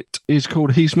it is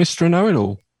called He's Mr.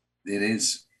 Know-It-All. It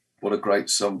is. What a great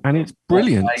song. And it's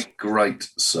brilliant. What a great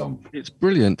song. It's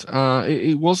brilliant.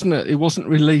 It wasn't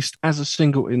released as a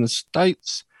single in the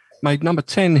States. Made number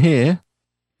 10 here.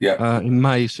 Yeah. In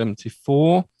May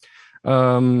 1974.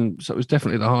 So it was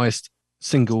definitely the highest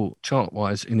single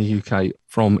chart-wise in the UK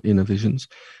from Innovisions.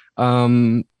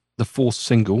 The 4th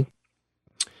single.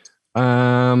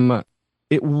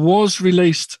 It was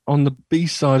released on the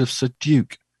B-side of Sir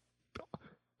Duke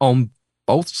on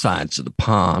both sides of the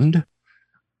pond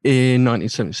in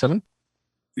 1977.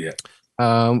 Yeah.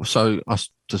 So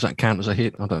does that count as a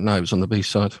hit? I don't know. It was on the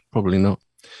B-side. Probably not.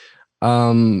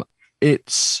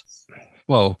 It's,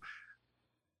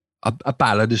 a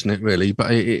ballad, isn't it, really?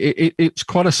 But it's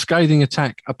quite a scathing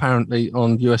attack, apparently,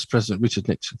 on US President Richard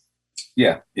Nixon.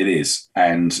 Yeah, it is.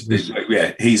 And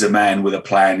he's a man with a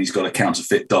plan. He's got a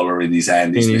counterfeit dollar in his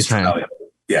hand.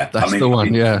 Yeah, that's the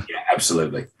one. Yeah,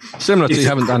 absolutely. Similar to You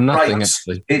Haven't Done Nothing,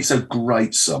 actually. It's a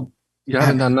great song. You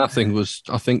Haven't Done Nothing was,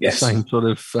 I think, the same sort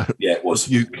of it was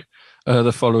Duke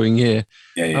the following year.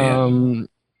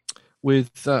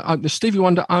 With Stevie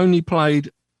Wonder only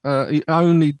played, he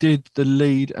only did the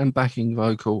lead and backing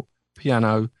vocal,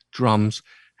 piano, drums,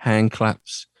 hand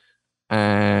claps,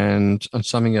 and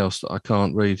something else that I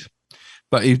can't read.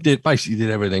 But he basically did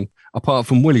everything, apart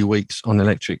from Willie Weeks on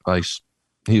electric bass.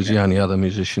 He was the only other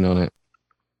musician on it.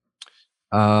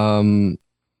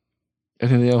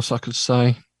 Anything else I could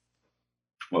say?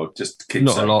 Well, just keep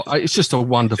not a lot. It's just a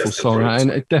wonderful song,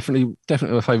 and it definitely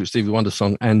my favourite Stevie Wonder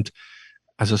song. And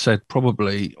as I said,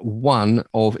 probably one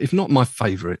of, if not my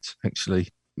favourite, actually,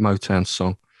 Motown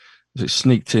song. It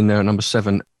sneaked in there at number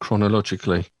 7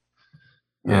 chronologically.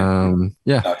 No,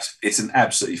 it's an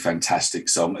absolutely fantastic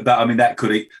song.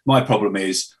 My problem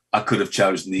is I could have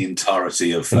chosen the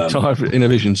entirety of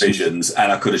Innovisions,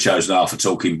 and I could have chosen half a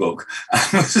talking book.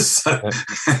 It's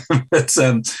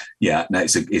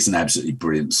an absolutely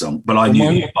brilliant song. But I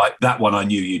knew that one. I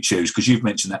knew you'd choose because you've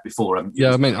mentioned that before, haven't you?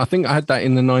 Yeah, I think I had that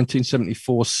in the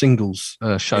 1974 singles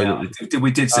show. Yeah,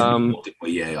 we did something, didn't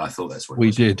we? Yeah, I thought that's what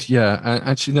we did. Yeah, and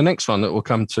actually, the next one that we'll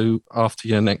come to after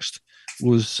your next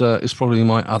is probably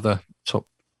my other top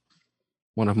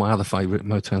one of my other favourite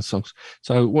Motown songs.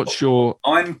 So what's your...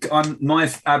 I'm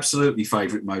my absolutely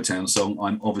favourite Motown song,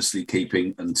 I'm obviously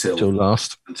keeping until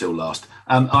last.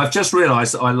 I've just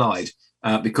realised that I lied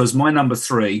because my number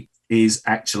 3 is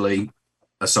actually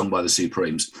a song by the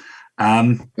Supremes.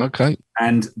 Okay.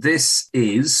 And this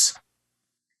is...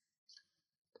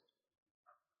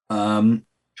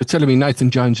 You're telling me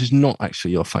Nathan Jones is not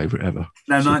actually your favourite ever?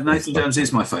 No, Nathan Jones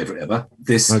is my favourite ever.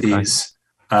 This is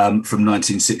from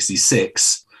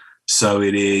 1966. So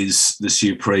it is the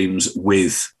Supremes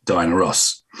with Diana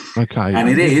Ross. Okay. And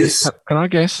it is... Can I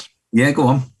guess? Yeah, go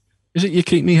on. Is it You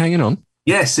Keep Me Hanging On?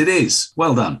 Yes, it is.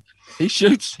 Well done. He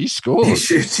shoots. He scores.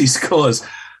 He scores.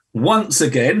 Once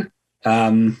again,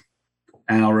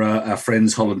 our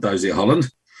friends Holland Dozier Holland.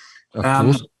 Of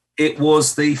course. It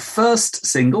was the first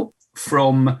single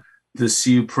from the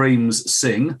Supremes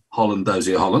Sing, Holland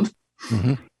Dozier Holland.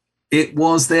 Mm-hmm. It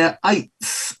was their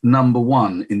 8th number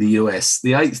 1 in the US,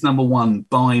 the 8th number 1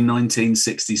 by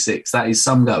 1966. That is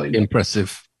some going.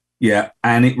 Impressive. Yeah,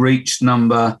 and it reached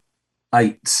number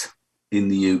 8 in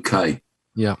the UK.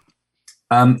 Yeah.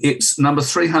 It's number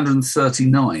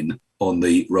 339 on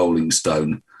the Rolling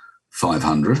Stone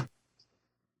 500.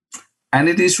 And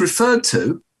it is referred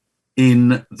to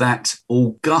in that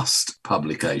august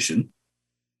publication,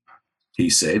 he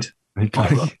said,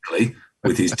 ironically,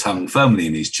 with his tongue firmly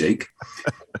in his cheek.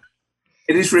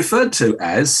 It is referred to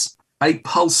as a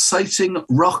pulsating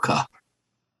rocker.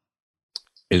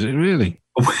 Is it really?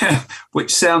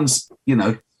 Which sounds,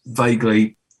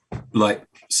 vaguely like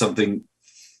something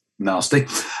nasty.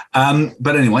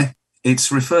 But anyway, it's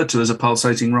referred to as a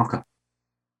pulsating rocker.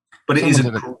 But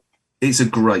it's a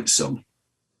great song.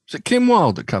 Was it Kim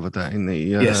Wilde that covered that in the...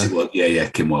 yes, it was. Yeah,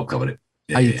 Kim Wilde covered it.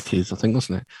 80s, I think,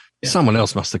 wasn't it? Yeah. Someone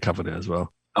else must have covered it as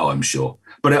well. Oh, I'm sure.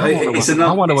 But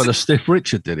I wonder whether Stiff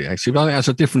Richard did it, actually. But I think that's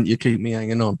a different You Keep Me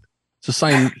Hanging On. It's the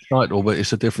same title, but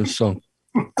it's a different song.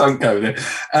 Don't go there.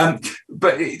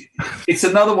 But it's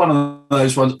another one of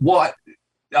those ones.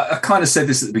 I kind of said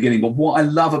this at the beginning, but what I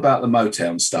love about the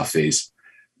Motown stuff is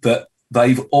that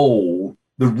the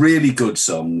really good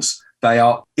songs, they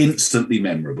are instantly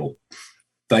memorable.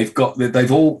 They've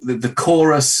the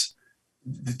chorus,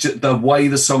 the way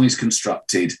the song is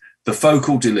constructed, the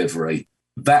vocal delivery.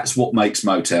 That's what makes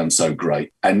Motown so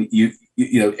great. And you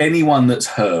anyone that's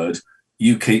heard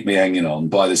You Keep Me Hanging On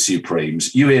by the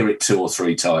Supremes, you hear it 2 or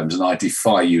 3 times, and I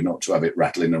defy you not to have it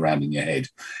rattling around in your head.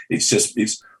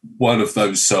 It's one of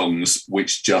those songs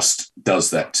which just does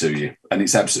that to you, and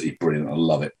it's absolutely brilliant. I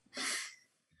love it.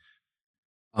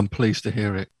 I'm pleased to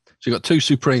hear it. So you've got 2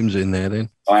 Supremes in there then?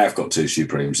 I have got 2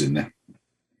 Supremes in there.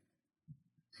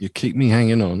 You Keep Me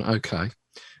Hanging On. Okay.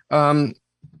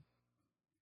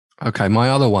 Okay, my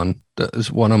other one that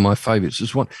is one of my favourites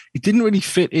is one. It didn't really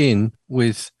fit in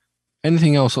with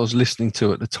anything else I was listening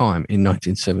to at the time in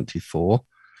 1974.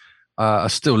 I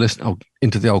still listen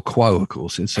into the old Quo, of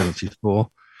course, in 74.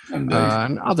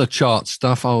 And other chart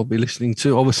stuff I'll be listening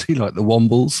to, obviously, like the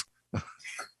Wombles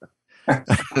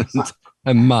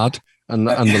and Mud and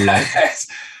the like.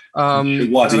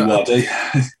 Waddy.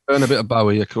 And a bit of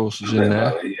Bowie, of course, is in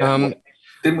there. Yeah.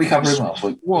 Didn't we cover him last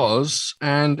week?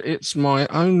 And it's my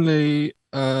only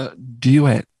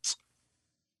duet.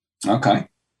 Okay.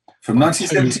 From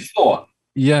 1974?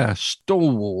 Yeah,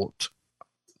 stalwart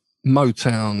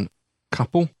Motown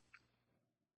couple.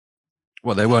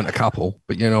 Well, they weren't a couple,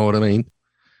 but you know what I mean.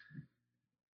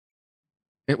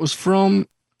 It was from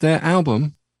their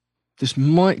album. This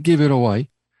might give it away.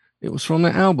 It was from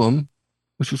their album,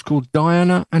 which was called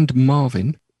Diana and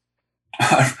Marvin.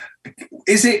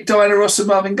 Is it Diana Ross and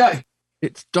Marvin Gaye?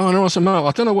 It's Diana Ross and Marvin.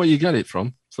 I don't know where you get it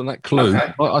from that clue.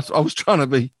 Okay. I was trying to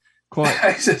be quite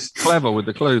clever with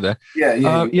the clue there.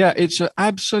 Yeah, it's an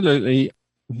absolutely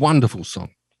wonderful song.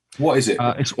 What is it?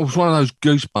 It's one of those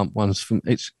goosebump ones.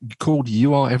 It's called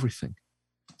You Are Everything.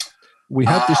 We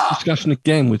had this discussion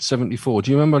again with 74.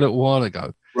 Do you remember a little while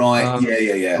ago? Right,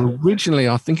 yeah. Originally,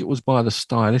 I think it was by the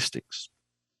Stylistics.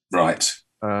 Right.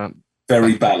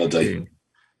 Very ballady.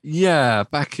 Yeah,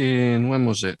 back in, when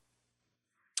was it?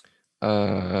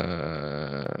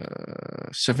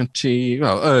 70,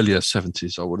 well, earlier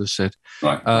 70s, I would have said.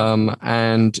 Right.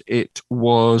 And it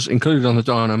was included on the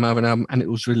Diana Marvin album, and it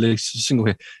was released as a single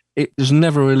here. It was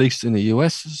never released in the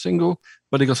US as a single,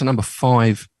 but it got to number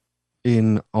 5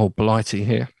 in Old Blighty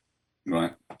here.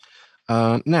 Right.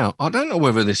 Now, I don't know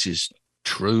whether this is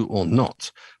true or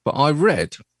not, but I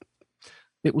read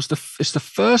it's the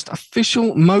first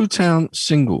official Motown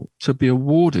single to be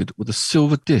awarded with a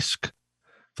silver disc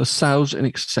for sales in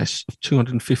excess of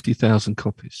 250,000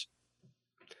 copies.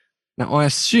 Now, I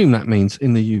assume that means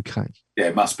in the UK. Yeah,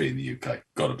 it must be in the UK.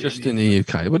 Got to be. Just in the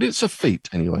UK. But it's a feat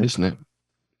anyway, isn't it?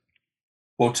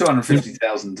 Well,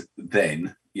 250,000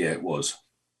 then, yeah, it was.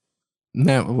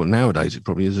 Nowadays it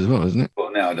probably is as well, isn't it?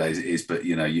 Well, nowadays it is, but,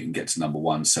 you can get to number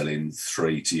one selling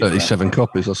 3 to 37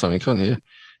 copies or something, can't you?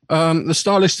 The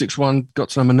Stylistics one got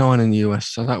to number 9 in the US,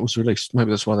 so that was released.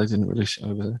 Maybe that's why they didn't release it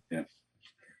over there. Yeah.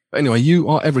 But anyway, You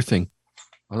Are Everything.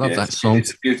 I love that song.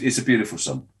 It's a beautiful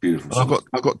song. Beautiful song.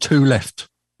 I've got 2 left.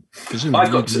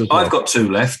 I've got 2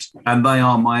 left, and they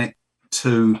are my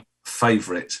 2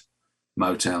 favourite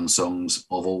Motown songs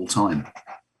of all time.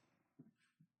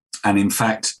 And in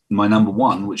fact, my number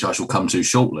 1, which I shall come to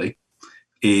shortly,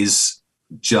 is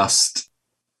just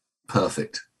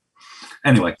perfect.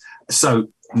 Anyway, so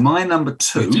my number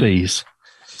 2. Please.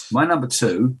 My number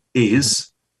 2 is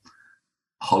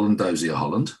Holland Dozier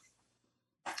Holland.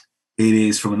 It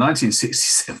is from a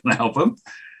 1967 album,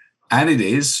 and it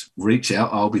is Reach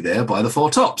Out, I'll Be There by the Four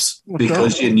Tops,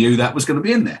 because you knew that was going to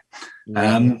be in there.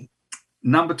 Yeah.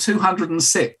 Number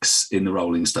 206 in the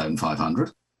Rolling Stone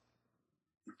 500,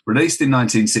 released in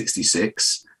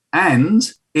 1966,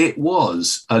 and it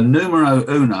was a numero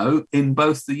uno in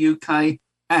both the UK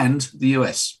and the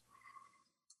US.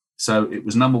 So it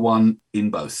was number 1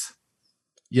 in both.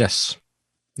 Yes.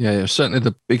 Yeah, certainly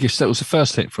the biggest. That was the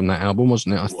first hit from that album,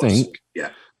 wasn't it? I think.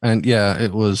 Yeah. And yeah,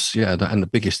 it was. Yeah, and the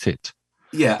biggest hit.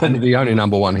 Yeah, probably the only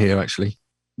number 1 here, actually.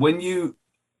 When you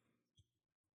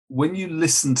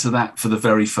listen to that for the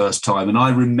very first time, and I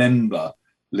remember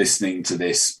listening to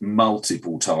this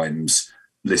multiple times,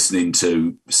 listening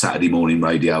to Saturday morning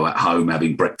radio at home,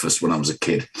 having breakfast when I was a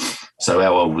kid. So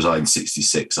how old was I in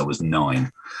 66? I was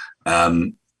 9.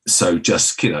 So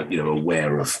just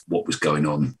aware of what was going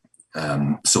on.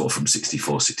 Sort of from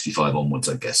 64, 65 onwards,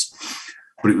 I guess.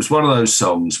 But it was one of those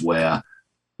songs where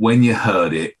when you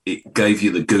heard it, it gave you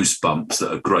the goosebumps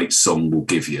that a great song will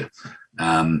give you.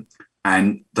 And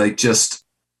they just,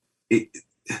 it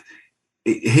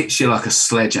hits you like a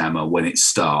sledgehammer when it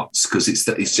starts, because it's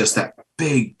just that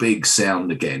big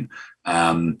sound again.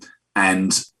 And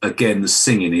again, the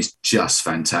singing is just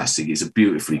fantastic. It's a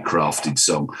beautifully crafted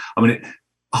song. I mean,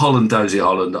 Holland Dozier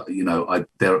Holland,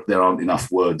 there aren't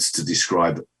enough words to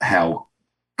describe how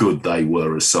good they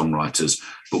were as songwriters.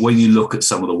 But when you look at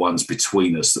some of the ones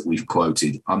between us that we've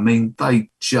quoted, I mean, they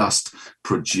just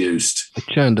produced. They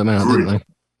churned them out, didn't they?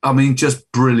 I mean,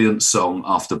 just brilliant song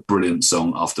after brilliant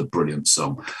song after brilliant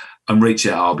song. And Reach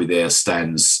Out, I'll Be There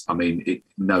stands,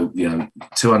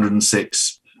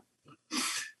 206.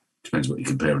 Depends what you're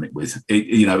comparing it with.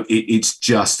 It's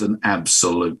just an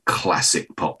absolute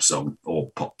classic pop song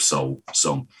or pop soul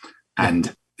song,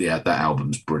 and yeah, that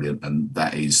album's brilliant, and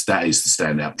that is the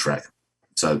standout track.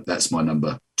 So that's my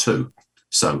number 2.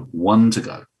 So 1 to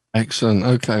go. Excellent.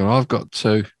 Okay, well, I've got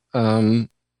 2. Now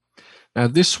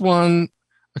this one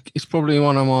is probably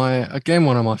one of my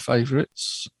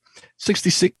favourites.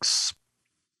 66.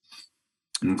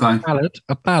 Okay.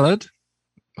 A ballad.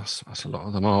 That's a lot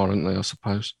of them are, aren't they? I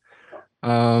suppose.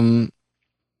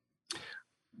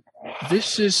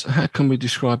 This is, how can we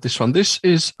describe this one? This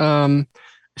is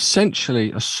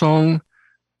essentially a song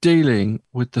dealing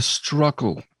with the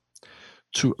struggle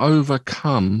to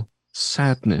overcome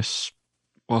sadness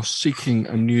while seeking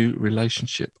a new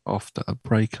relationship after a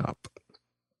breakup.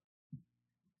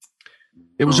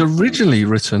 It was originally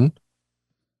written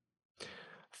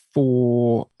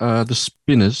for the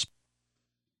Spinners.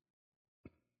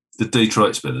 The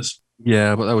Detroit Spinners.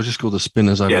 Yeah, but they were just called the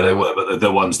Spinners over there. Yeah, they were, but they're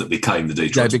the ones that became the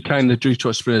Detroit Spinners. They became the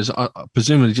Detroit Spinners,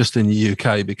 presumably just in the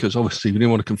UK, because obviously we didn't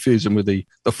want to confuse them with the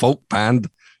folk band,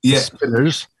 the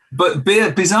Spinners. But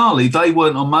bizarrely, they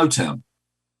weren't on Motown.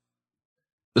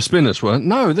 The Spinners weren't?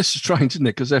 No, this is strange, isn't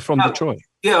it? Because they're from Detroit.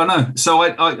 Yeah, I know. So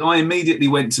I immediately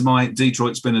went to my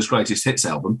Detroit Spinners Greatest Hits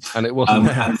album. And it wasn't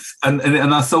there.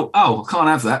 And I thought, I can't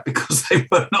have that because they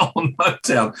weren't on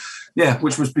Motown. Yeah,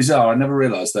 which was bizarre. I never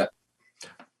realised that.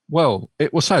 Well,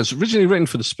 it was originally written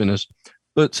for the Spinners,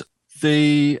 but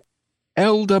the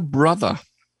elder brother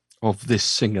of this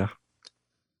singer,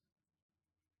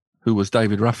 who was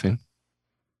David Ruffin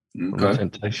from the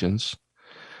Temptations,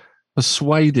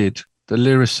 persuaded the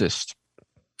lyricist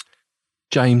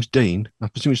James Dean. I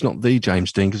presume it's not the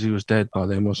James Dean because he was dead by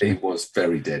then, wasn't he? He was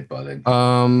very dead by then.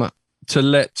 To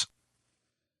let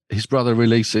his brother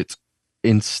release it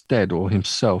instead, or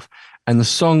himself. And the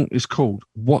song is called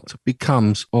What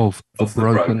Becomes of the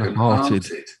Broken Hearted.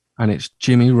 And it's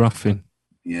Jimmy Ruffin.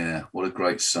 Yeah, what a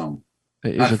great song.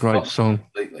 It is a great song.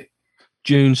 Completely.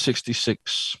 June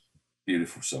 66.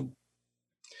 Beautiful song.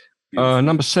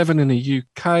 Number 7 in the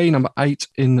UK, number 8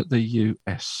 in the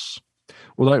US.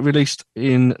 Although it released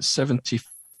in 74,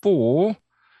 74,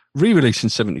 re-released in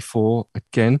 74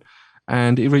 again,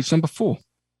 and it reached number 4.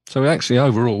 So it actually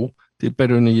overall did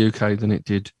better in the UK than it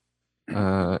did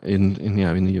in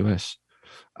the US.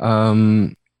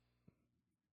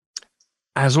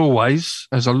 As always,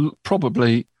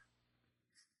 probably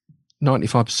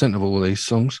 95% of all these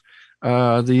songs,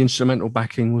 the instrumental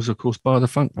backing was, of course, by the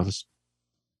Funk Brothers.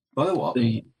 By the what?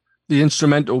 The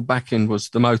instrumental backing was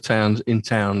the Motown's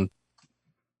in-town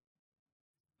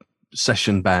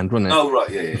session band, wasn't it? Oh, right,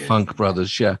 yeah. The Funk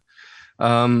Brothers, yeah.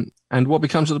 And What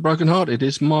Becomes of the Broken Hearted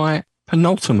is my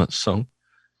penultimate song,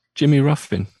 Jimmy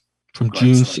Ruffin, from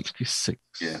June 66.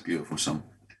 Yeah, beautiful song.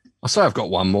 I say I've got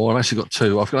one more. I've actually got 2.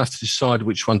 I'm going to have to decide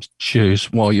which one to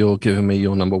choose while you're giving me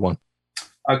your number 1.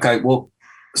 Okay, well,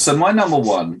 so my number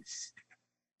 1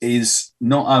 is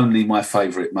not only my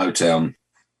favourite Motown,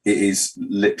 it is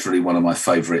literally one of my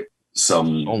favourite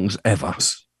songs ever.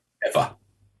 Ever.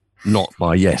 Not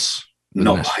by Yes.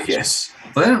 Not by Yes.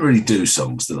 But they don't really do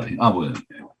songs, do they?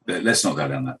 Let's not go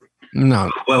down that route. No.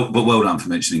 Well done for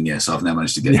mentioning Yes. I've now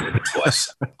managed to get it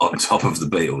twice on top of the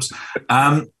Beatles.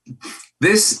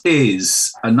 This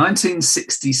is a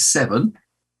 1967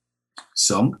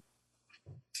 song.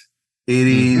 It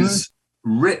is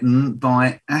written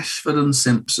by Ashford and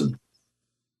Simpson.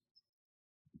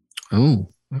 Oh,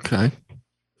 okay.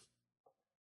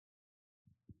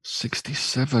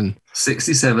 67,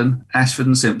 Ashford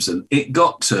and Simpson. It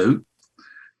got to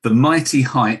the mighty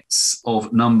heights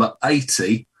of number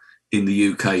 80 in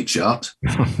the UK chart.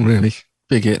 Really?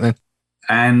 Big hit then.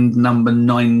 And number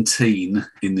 19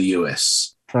 in the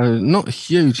US. So not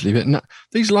hugely, but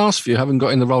these last few haven't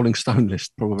got in the Rolling Stone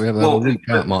list, probably.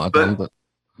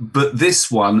 But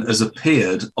this one has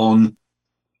appeared on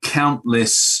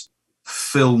countless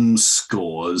film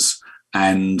scores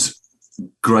and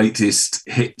greatest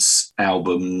hits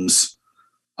albums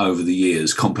over the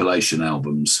years, compilation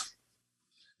albums.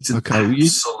 It's an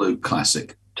absolute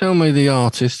classic. Tell me the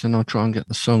artist and I'll try and get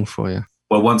the song for you.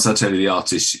 Well, once I tell you the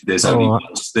artist, there's only one.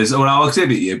 I'll give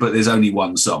it you, but there's only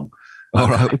one song. All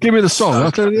right, well, give me the song.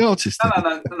 I'll tell you the artist.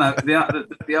 No.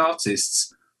 The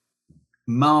artists,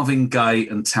 Marvin Gaye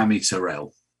and Tammy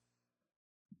Terrell.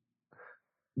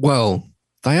 Well,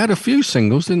 they had a few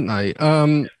singles, didn't they?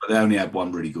 But they only had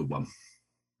one really good one.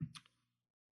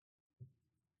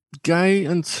 Gaye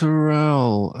and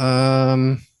Terrell.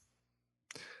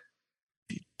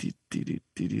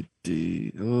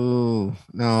 Oh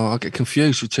no, I get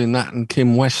confused between that and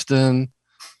Kim Weston.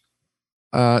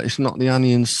 It's not the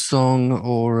Onion song,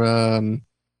 or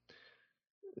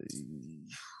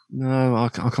no, I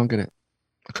can't get it.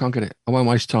 I won't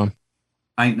waste time.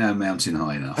 Ain't No Mountain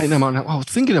High Enough. I was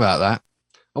thinking about that.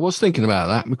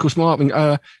 Because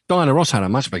Diana Ross had a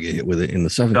much bigger hit with it in the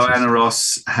 70s. Diana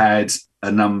Ross had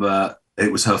a number. It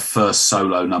was her first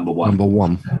solo number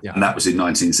 1. Yeah. And that was in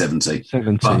 1970.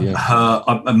 But her,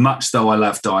 much though I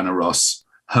love Diana Ross,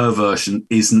 her version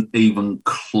isn't even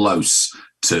close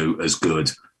to as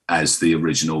good as the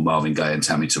original Marvin Gaye and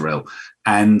Tammy Terrell.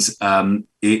 And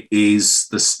it is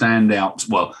the standout,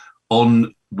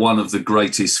 on one of the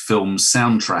greatest film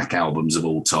soundtrack albums of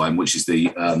all time, which is the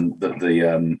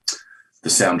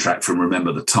soundtrack from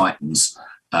Remember the Titans.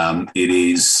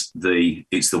 It's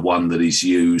the one that is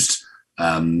used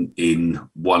in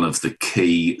one of the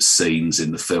key scenes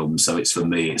in the film. So it's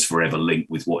forever linked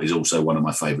with what is also one of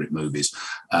my favourite movies.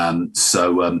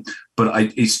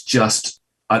 It's just,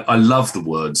 I love the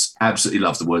words, absolutely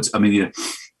love the words. I mean,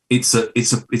 it's a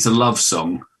love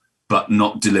song, but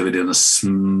not delivered in a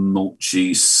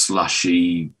smolchy,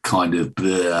 slushy kind of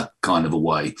a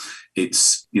way.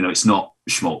 It's not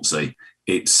schmaltzy.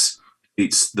 It's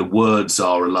the words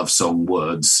are a love song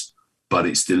words, but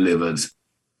it's delivered.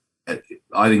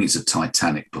 I think it's a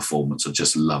titanic performance. I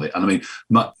just love it. And I mean,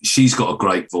 she's got a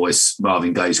great voice.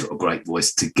 Marvin Gaye's got a great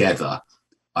voice. Together,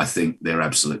 I think they're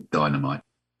absolute dynamite.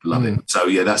 Love it. So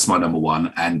yeah, that's my number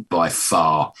 1 and by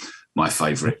far my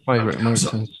favourite.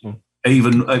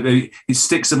 Even it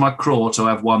sticks in my craw to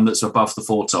have one that's above the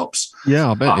Four Tops.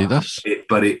 Yeah, I bet it does.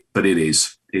 But it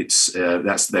is. It's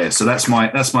that's there. So that's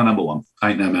my number 1.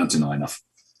 Ain't No Mountain High Enough.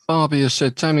 Barbie has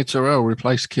said Tammy Terrell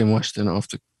replaced Kim Weston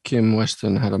after Kim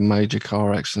Weston had a major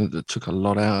car accident that took a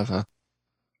lot out of her.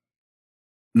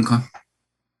 Okay.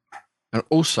 And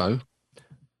also,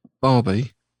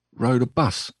 Barbie rode a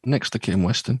bus next to Kim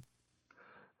Weston,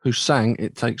 who sang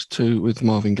 "It Takes Two" with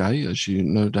Marvin Gaye, as you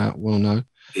no doubt will know.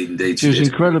 Indeed, she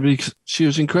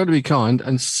was incredibly kind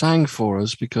and sang for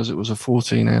us because it was a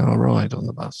 14-hour ride on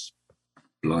the bus.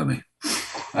 Blimey,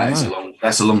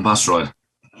 that's a long bus ride.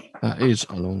 That is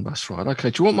a long bus ride. Okay,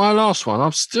 do you want my last one?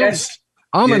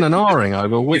 I'm in an ahhing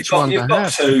over which one you've to got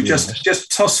have. two.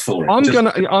 Just toss for it.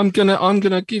 I'm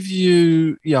gonna give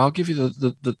you. Yeah, I'll give you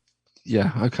the.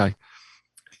 Yeah, okay.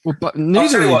 Well, but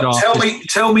neither of these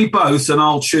artists. Tell me both, and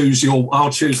I'll choose the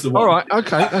one. All right,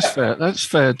 okay, that's fair. That's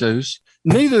fair dues.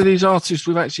 Neither of these artists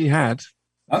we've actually had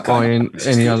by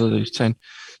any other of these 10.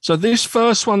 So this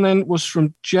first one then was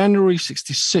from January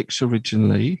 '66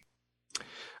 originally.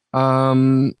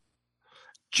 During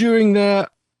their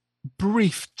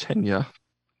brief tenure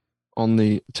on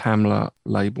the Tamla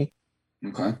label.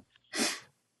 Okay.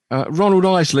 Ronald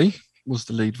Isley was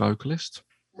the lead vocalist.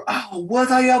 Oh, were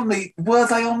they on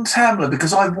Tamla?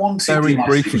 Because I wanted very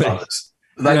briefly.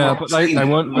 They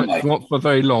weren't for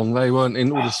very long. They weren't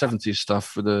in all the 70s stuff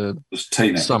for the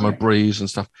Summer Breeze and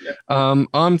stuff. Yeah.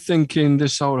 I'm thinking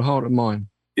This Old Heart of Mine.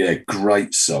 Yeah,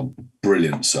 great song.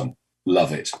 Brilliant song.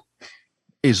 Love it.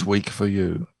 Is Weak for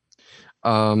You.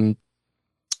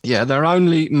 Yeah, their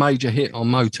only major hit on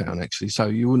Motown, actually, so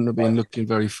you wouldn't have been looking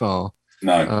very far.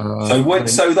 No. When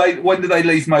did they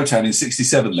leave Motown? In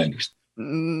 '67 then?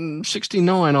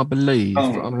 69, I believe.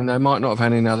 Oh. I mean, they might not have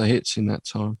had any other hits in that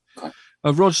time. Okay.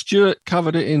 Rod Stewart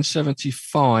covered it in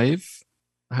 '75.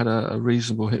 Had a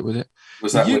reasonable hit with it.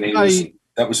 Was that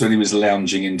that was when he was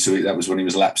lounging into it? That was when he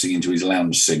was lapsing into his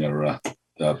lounge singer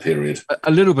period?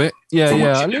 A little bit.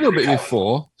 Yeah, a little bit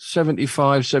before.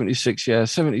 75, 76,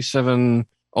 77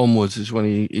 onwards is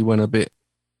when he went a bit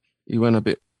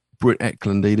Brit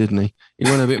Eklundy, didn't he? He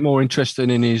went a bit more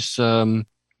interested in his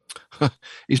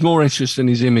he's more interested in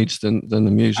his image than the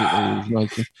music that he was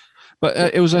making.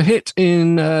 But it was a hit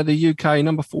in the UK,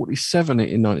 number 47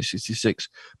 in 1966.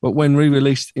 But when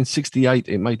re-released in '68,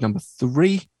 it made number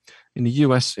 3. In the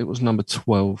US, it was number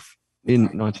 12 in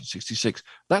 1966.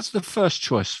 That's the first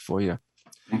choice for you.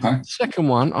 Okay. Second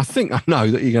one, I think I know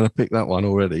that you're going to pick that one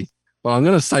already, but I'm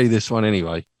going to say this one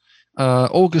anyway.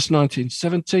 August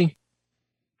 1970.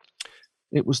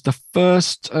 It was the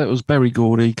first. It was Berry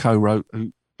Gordy co-wrote.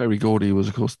 Berry Gordy was,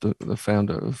 of course, the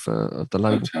founder of the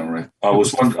label. I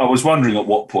was wondering at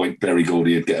what point Berry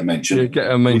Gordy would get a mention.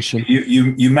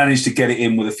 You managed to get it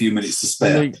in with a few minutes to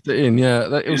spare. It in,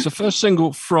 yeah. It was the first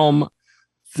single from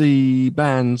the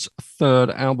band's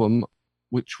third album,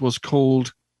 which was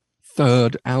called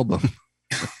Third Album.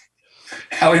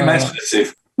 How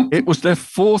imaginative. It was their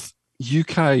fourth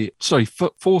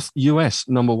US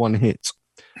number one hit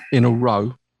in a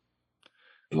row.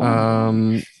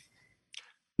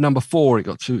 Number 4, it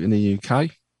got to in the UK.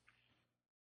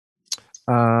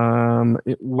 When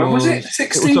was it?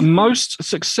 60? It was the most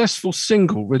successful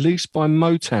single released by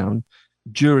Motown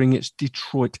during its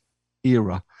Detroit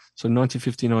era. So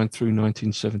 1959 through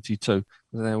 1972.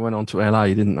 They went on to LA,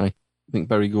 didn't they? I think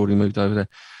Berry Gordy moved over there.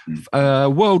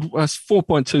 World was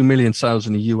 4.2 million sales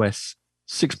in the US,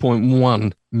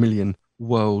 6.1 million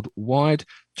worldwide.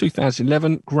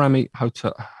 2011 Grammy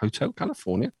Hotel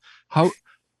California Hall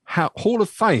of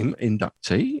Fame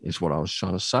inductee is what I was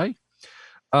trying to say.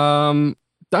 Don't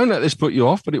let this put you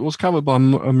off, but it was covered by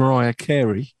Mariah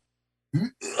Carey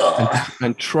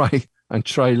and Trey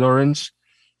Lawrence,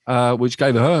 which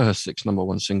gave her 6th number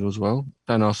one single as well.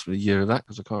 Don't ask for the year of that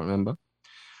because I can't remember.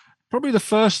 Probably the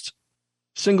first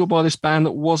single by this band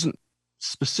that wasn't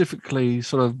specifically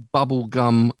sort of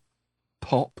bubblegum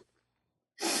pop.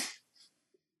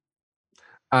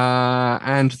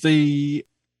 And the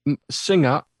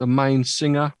singer, the main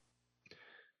singer,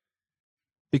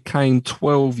 became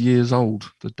 12 years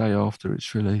old the day after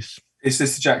its release. Is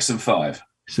this the Jackson 5?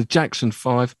 It's the Jackson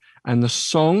 5. And the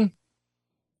song, do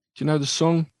you know the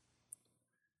song?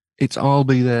 It's I'll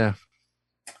Be There.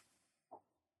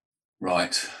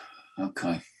 Right.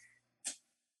 Okay.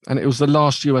 And it was the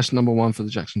last US number one for the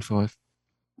Jackson 5.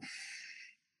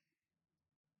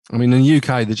 I mean, in the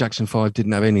UK, the Jackson 5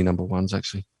 didn't have any number ones,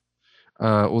 actually.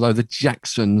 Although the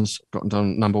Jacksons got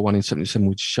done number one in 77,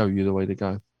 would show you the way to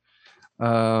go.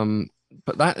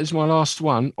 But that is my last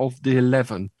one of the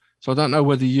 11. So I don't know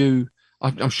whether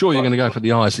I'm sure you're going to go for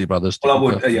the Isley Brothers. Well, I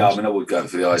would. Yeah, I mean, I would go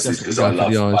for the Isleys because I love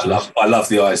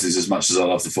the Isleys as much as I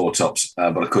love the Four Tops,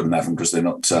 but I couldn't have them because they're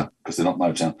not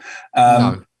Motown.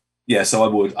 No. Yeah, so I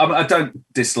would. I don't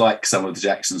dislike some of the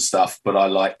Jackson stuff, but I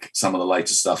like some of the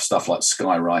later stuff like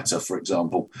Skywriter, for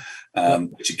example,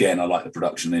 which again I like the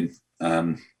production in.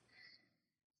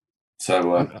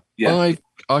 Yeah,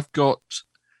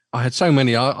 I had so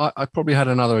many. I probably had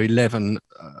another 11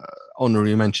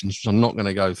 honorary mentions, which I'm not going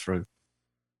to go through.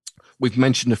 We've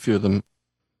mentioned a few of them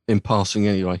in passing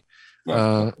anyway.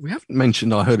 Right. We haven't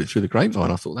mentioned I Heard It Through the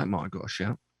Grapevine. I thought that might have got a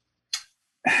shout.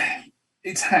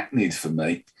 It's hackneyed for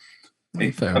me.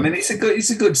 It's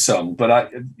a good song,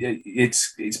 but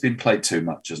it's been played too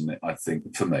much, hasn't it? I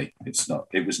think for me, it's not.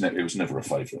 It was never a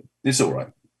favourite. It's all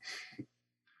right.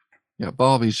 Yeah,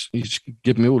 Barbie's he's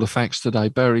given me all the facts today.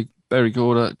 Barry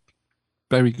Gordy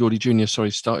Jr.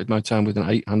 Started Motown with an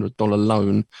 $800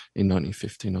 loan in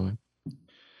 1959.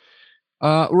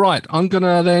 Right, I'm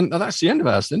gonna then. That's the end of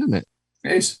ours, then, isn't it?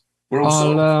 It is. We're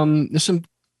all there's some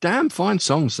damn fine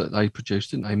songs that they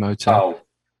produced, didn't they, Motown? Oh,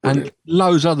 and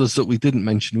loads others that we didn't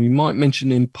mention. We might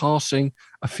mention in passing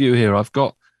a few here. I've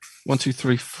got 1, 2,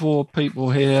 3, 4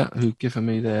 people here who've given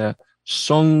me their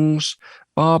songs.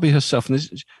 Barbie herself, and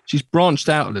she's branched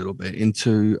out a little bit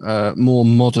into more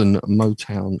modern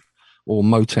Motown or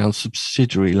Motown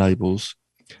subsidiary labels.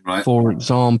 Right. For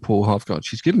example,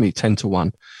 she's given me 10 to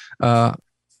 1.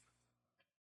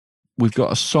 We've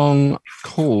got a song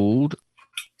called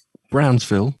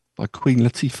Brownsville by Queen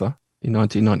Latifah in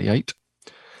 1998.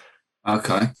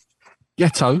 Okay.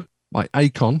 Ghetto by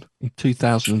Akon in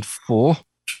 2004.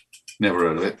 Never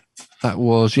heard of it. That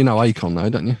was, Akon though,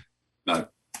 don't you? No.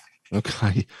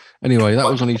 Okay. Anyway, that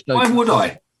was on his day. Why would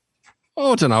I?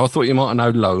 Oh, I don't know. I thought you might know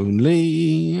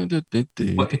Lonely.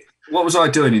 What was I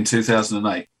doing in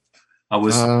 2008? I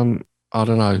was... I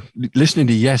don't know. Listening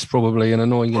to Yes, probably, and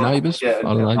annoying your neighbours. Yeah,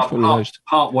 I don't know.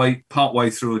 Partway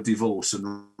through a divorce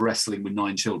and wrestling with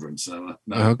 9 children. So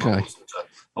no, okay.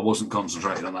 I wasn't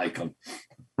concentrating on Akon.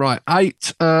 Right,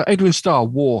 8. Edwin Starr,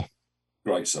 War.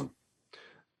 Great song.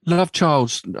 Love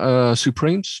Child's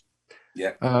Supremes.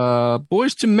 Yeah.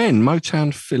 Boys to Men,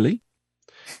 Motown Philly.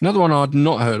 Another one I'd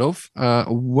not heard of.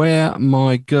 Where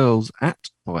My Girl's At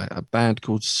by a band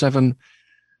called 7.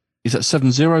 Is that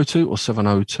 702 or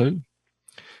 702?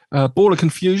 Ball of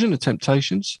Confusion, The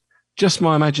Temptations. Just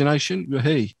My Imagination,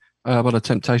 He by The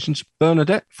Temptations.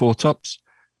 Bernadette, 4 Tops.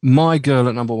 My Girl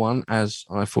at number 1, as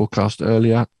I forecast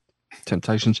earlier,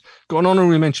 Temptations. Got an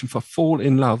honorary mention for Fall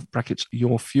in Love, brackets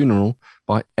Your Funeral,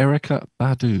 by Erykah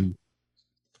Badu,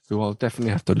 who I'll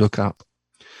definitely have to look up.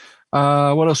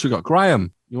 What else we got?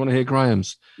 Graham. You want to hear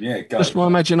Graham's? Yeah, go. Just My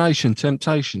Imagination,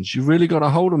 Temptations. You Really Got a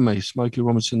Hold of Me, Smokey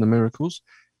Robinson, The Miracles.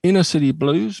 Inner City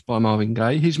Blues by Marvin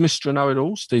Gaye. He's Mr.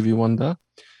 Know-It-All, Stevie Wonder.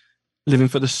 Living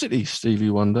for the City, Stevie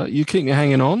Wonder. You Keep Me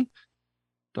Hanging On,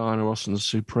 Diana Ross and the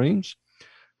Supremes.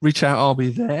 Reach Out, I'll Be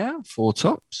There, 4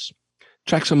 Tops.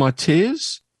 Tracks of My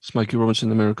Tears, Smokey Robinson,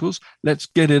 The Miracles. Let's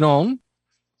Get It On,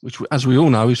 which, as we all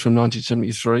know, is from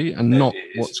 1973 and not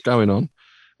What's Going On,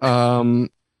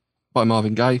 by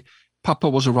Marvin Gaye. Papa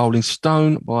Was a Rolling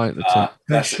Stone by The Temptations.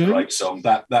 That's a great song.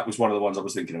 That was one of the ones I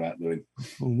was thinking about doing.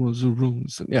 Was a Rolling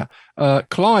Stone. Yeah.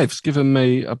 Clive's given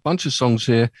me a bunch of songs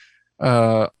here,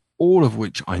 all of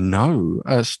which I know.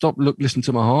 Stop, Look, Listen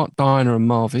to My Heart, Diana and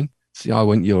Marvin. See, I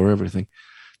Went, You're Everything.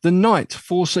 The Night,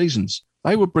 4 Seasons.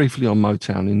 They were briefly on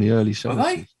Motown in the early 70s. Were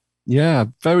they? Yeah,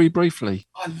 very briefly.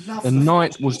 I love The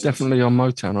Night was definitely on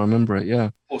Motown. I remember it, yeah.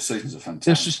 4 Seasons are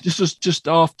fantastic. This was just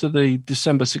after the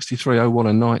December 63, Oh What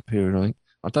a Night period, I think.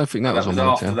 I don't think that was on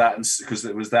Motown. After that, because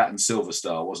it was that and Silver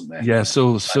Star, wasn't there? Yeah,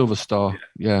 Silver Star,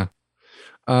 yeah.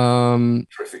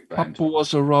 Terrific band. Papa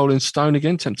Was a Rolling Stone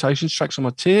again, Temptations, Tracks on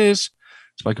My Tears,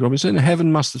 Smokey Robinson,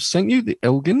 Heaven Must Have Sent You, The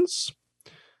Elgins.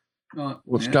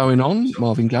 What's Going On,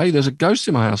 Marvin Gaye. There's a Ghost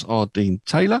in My House, R. Dean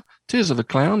Taylor. Tears of a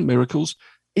Clown, Miracles.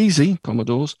 Easy,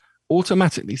 Commodores.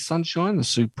 Automatically Sunshine, The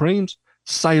Supremes.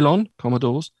 Sail On,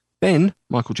 Commodores. Ben,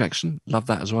 Michael Jackson. Love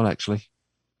that as well, actually,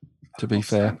 to be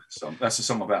fair. That's a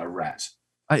song about a rat.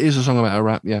 It is a song about a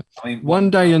rat, yeah. I mean, One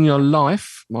Day in Your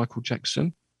Life, Michael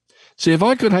Jackson. See, if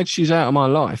I could have had She's Out of My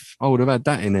Life, I would have had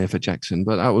that in there for Jackson,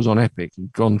 but that was on Epic.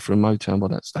 He'd gone from Motown by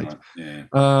that stage. Yeah.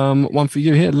 One for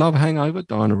you here, Love Hangover,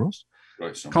 Diana Ross.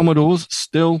 Great song. Commodores,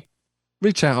 Still.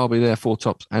 Reach Out, I'll Be There, 4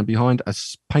 Tops. And Behind a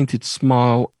Painted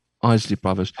Smile, Isley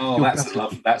Brothers. Oh,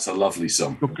 that's a lovely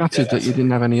song. You're gutted that you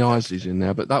didn't have any Isleys in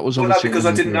there, but that was obviously... Well, no, because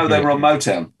I didn't know they were on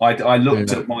Motown. I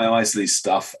looked at my Isley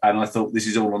stuff and I thought this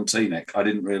is all on T-Neck. I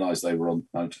didn't realise they were on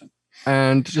Motown.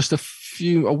 And just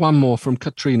one more from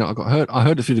Katrina. I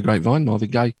heard it through the grapevine, Marvin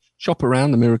Gaye. Shop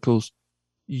Around, The Miracles.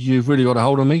 You've Really Got a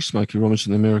Hold on Me, Smokey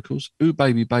Robinson, The Miracles. Ooh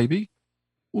Baby Baby,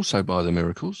 also by The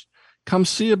Miracles. Come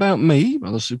See About Me by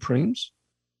The Supremes.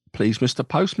 Please Mr.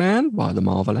 Postman by The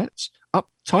Marvelettes.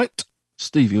 Uptight,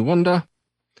 Stevie Wonder.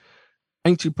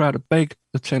 Ain't Too Proud to Beg,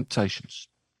 The Temptations.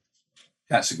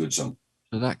 That's a good song.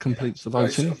 So that completes the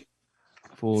voting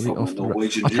for the Off the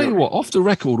Norwegian. I tell you what, Off the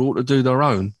Record ought to do their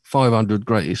own 500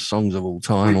 greatest songs of all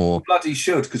time. We bloody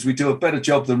should, because we do a better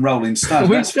job than Rolling Stone.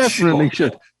 We definitely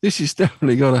should. This has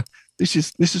definitely got a. This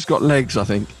has got legs, I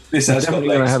think. This has got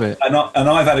legs. Have it. And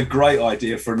I've had a great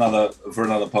idea for another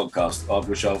podcast,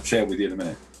 which I'll share with you in a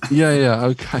minute. Yeah.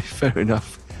 Okay, fair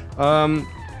enough.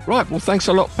 Right, well, thanks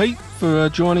a lot, Pete, for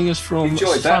joining us from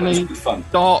sunny,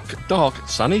 dark,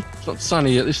 sunny. It's not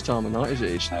sunny at this time of night, is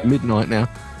it? It's midnight now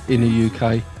in the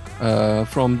UK.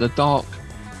 From the dark,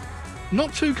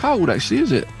 not too cold, actually,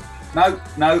 is it?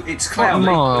 No, it's cloudy.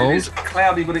 Mild. It's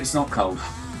cloudy, but it's not cold.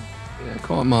 Yeah,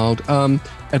 quite mild.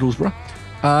 Edlesborough.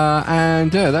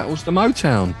 And yeah, that was the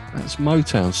Motown. That's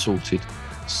Motown sorted.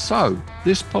 So,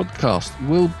 this podcast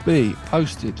will be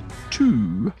posted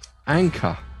to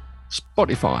Anchor,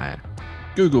 Spotify,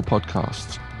 Google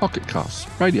Podcasts, Pocket Casts,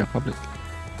 Radio Public,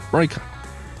 Breaker.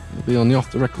 It'll be on the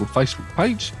Off the Record Facebook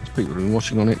page. There's people who are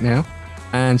watching on it now.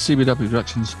 And CBW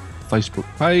Productions Facebook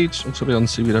page. Also be on the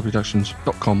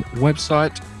CBWProductions.com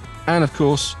website. And of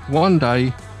course, one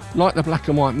day, like the black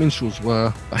and white minstrels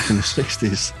were back in the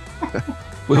 60s,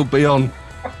 we'll be on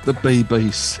the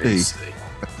BBC.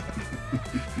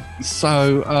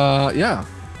 So, yeah.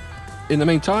 In the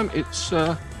meantime, it's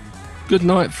good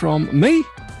night from me.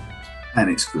 And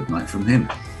it's good night from him.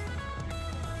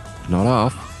 Not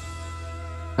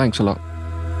half. Thanks a lot.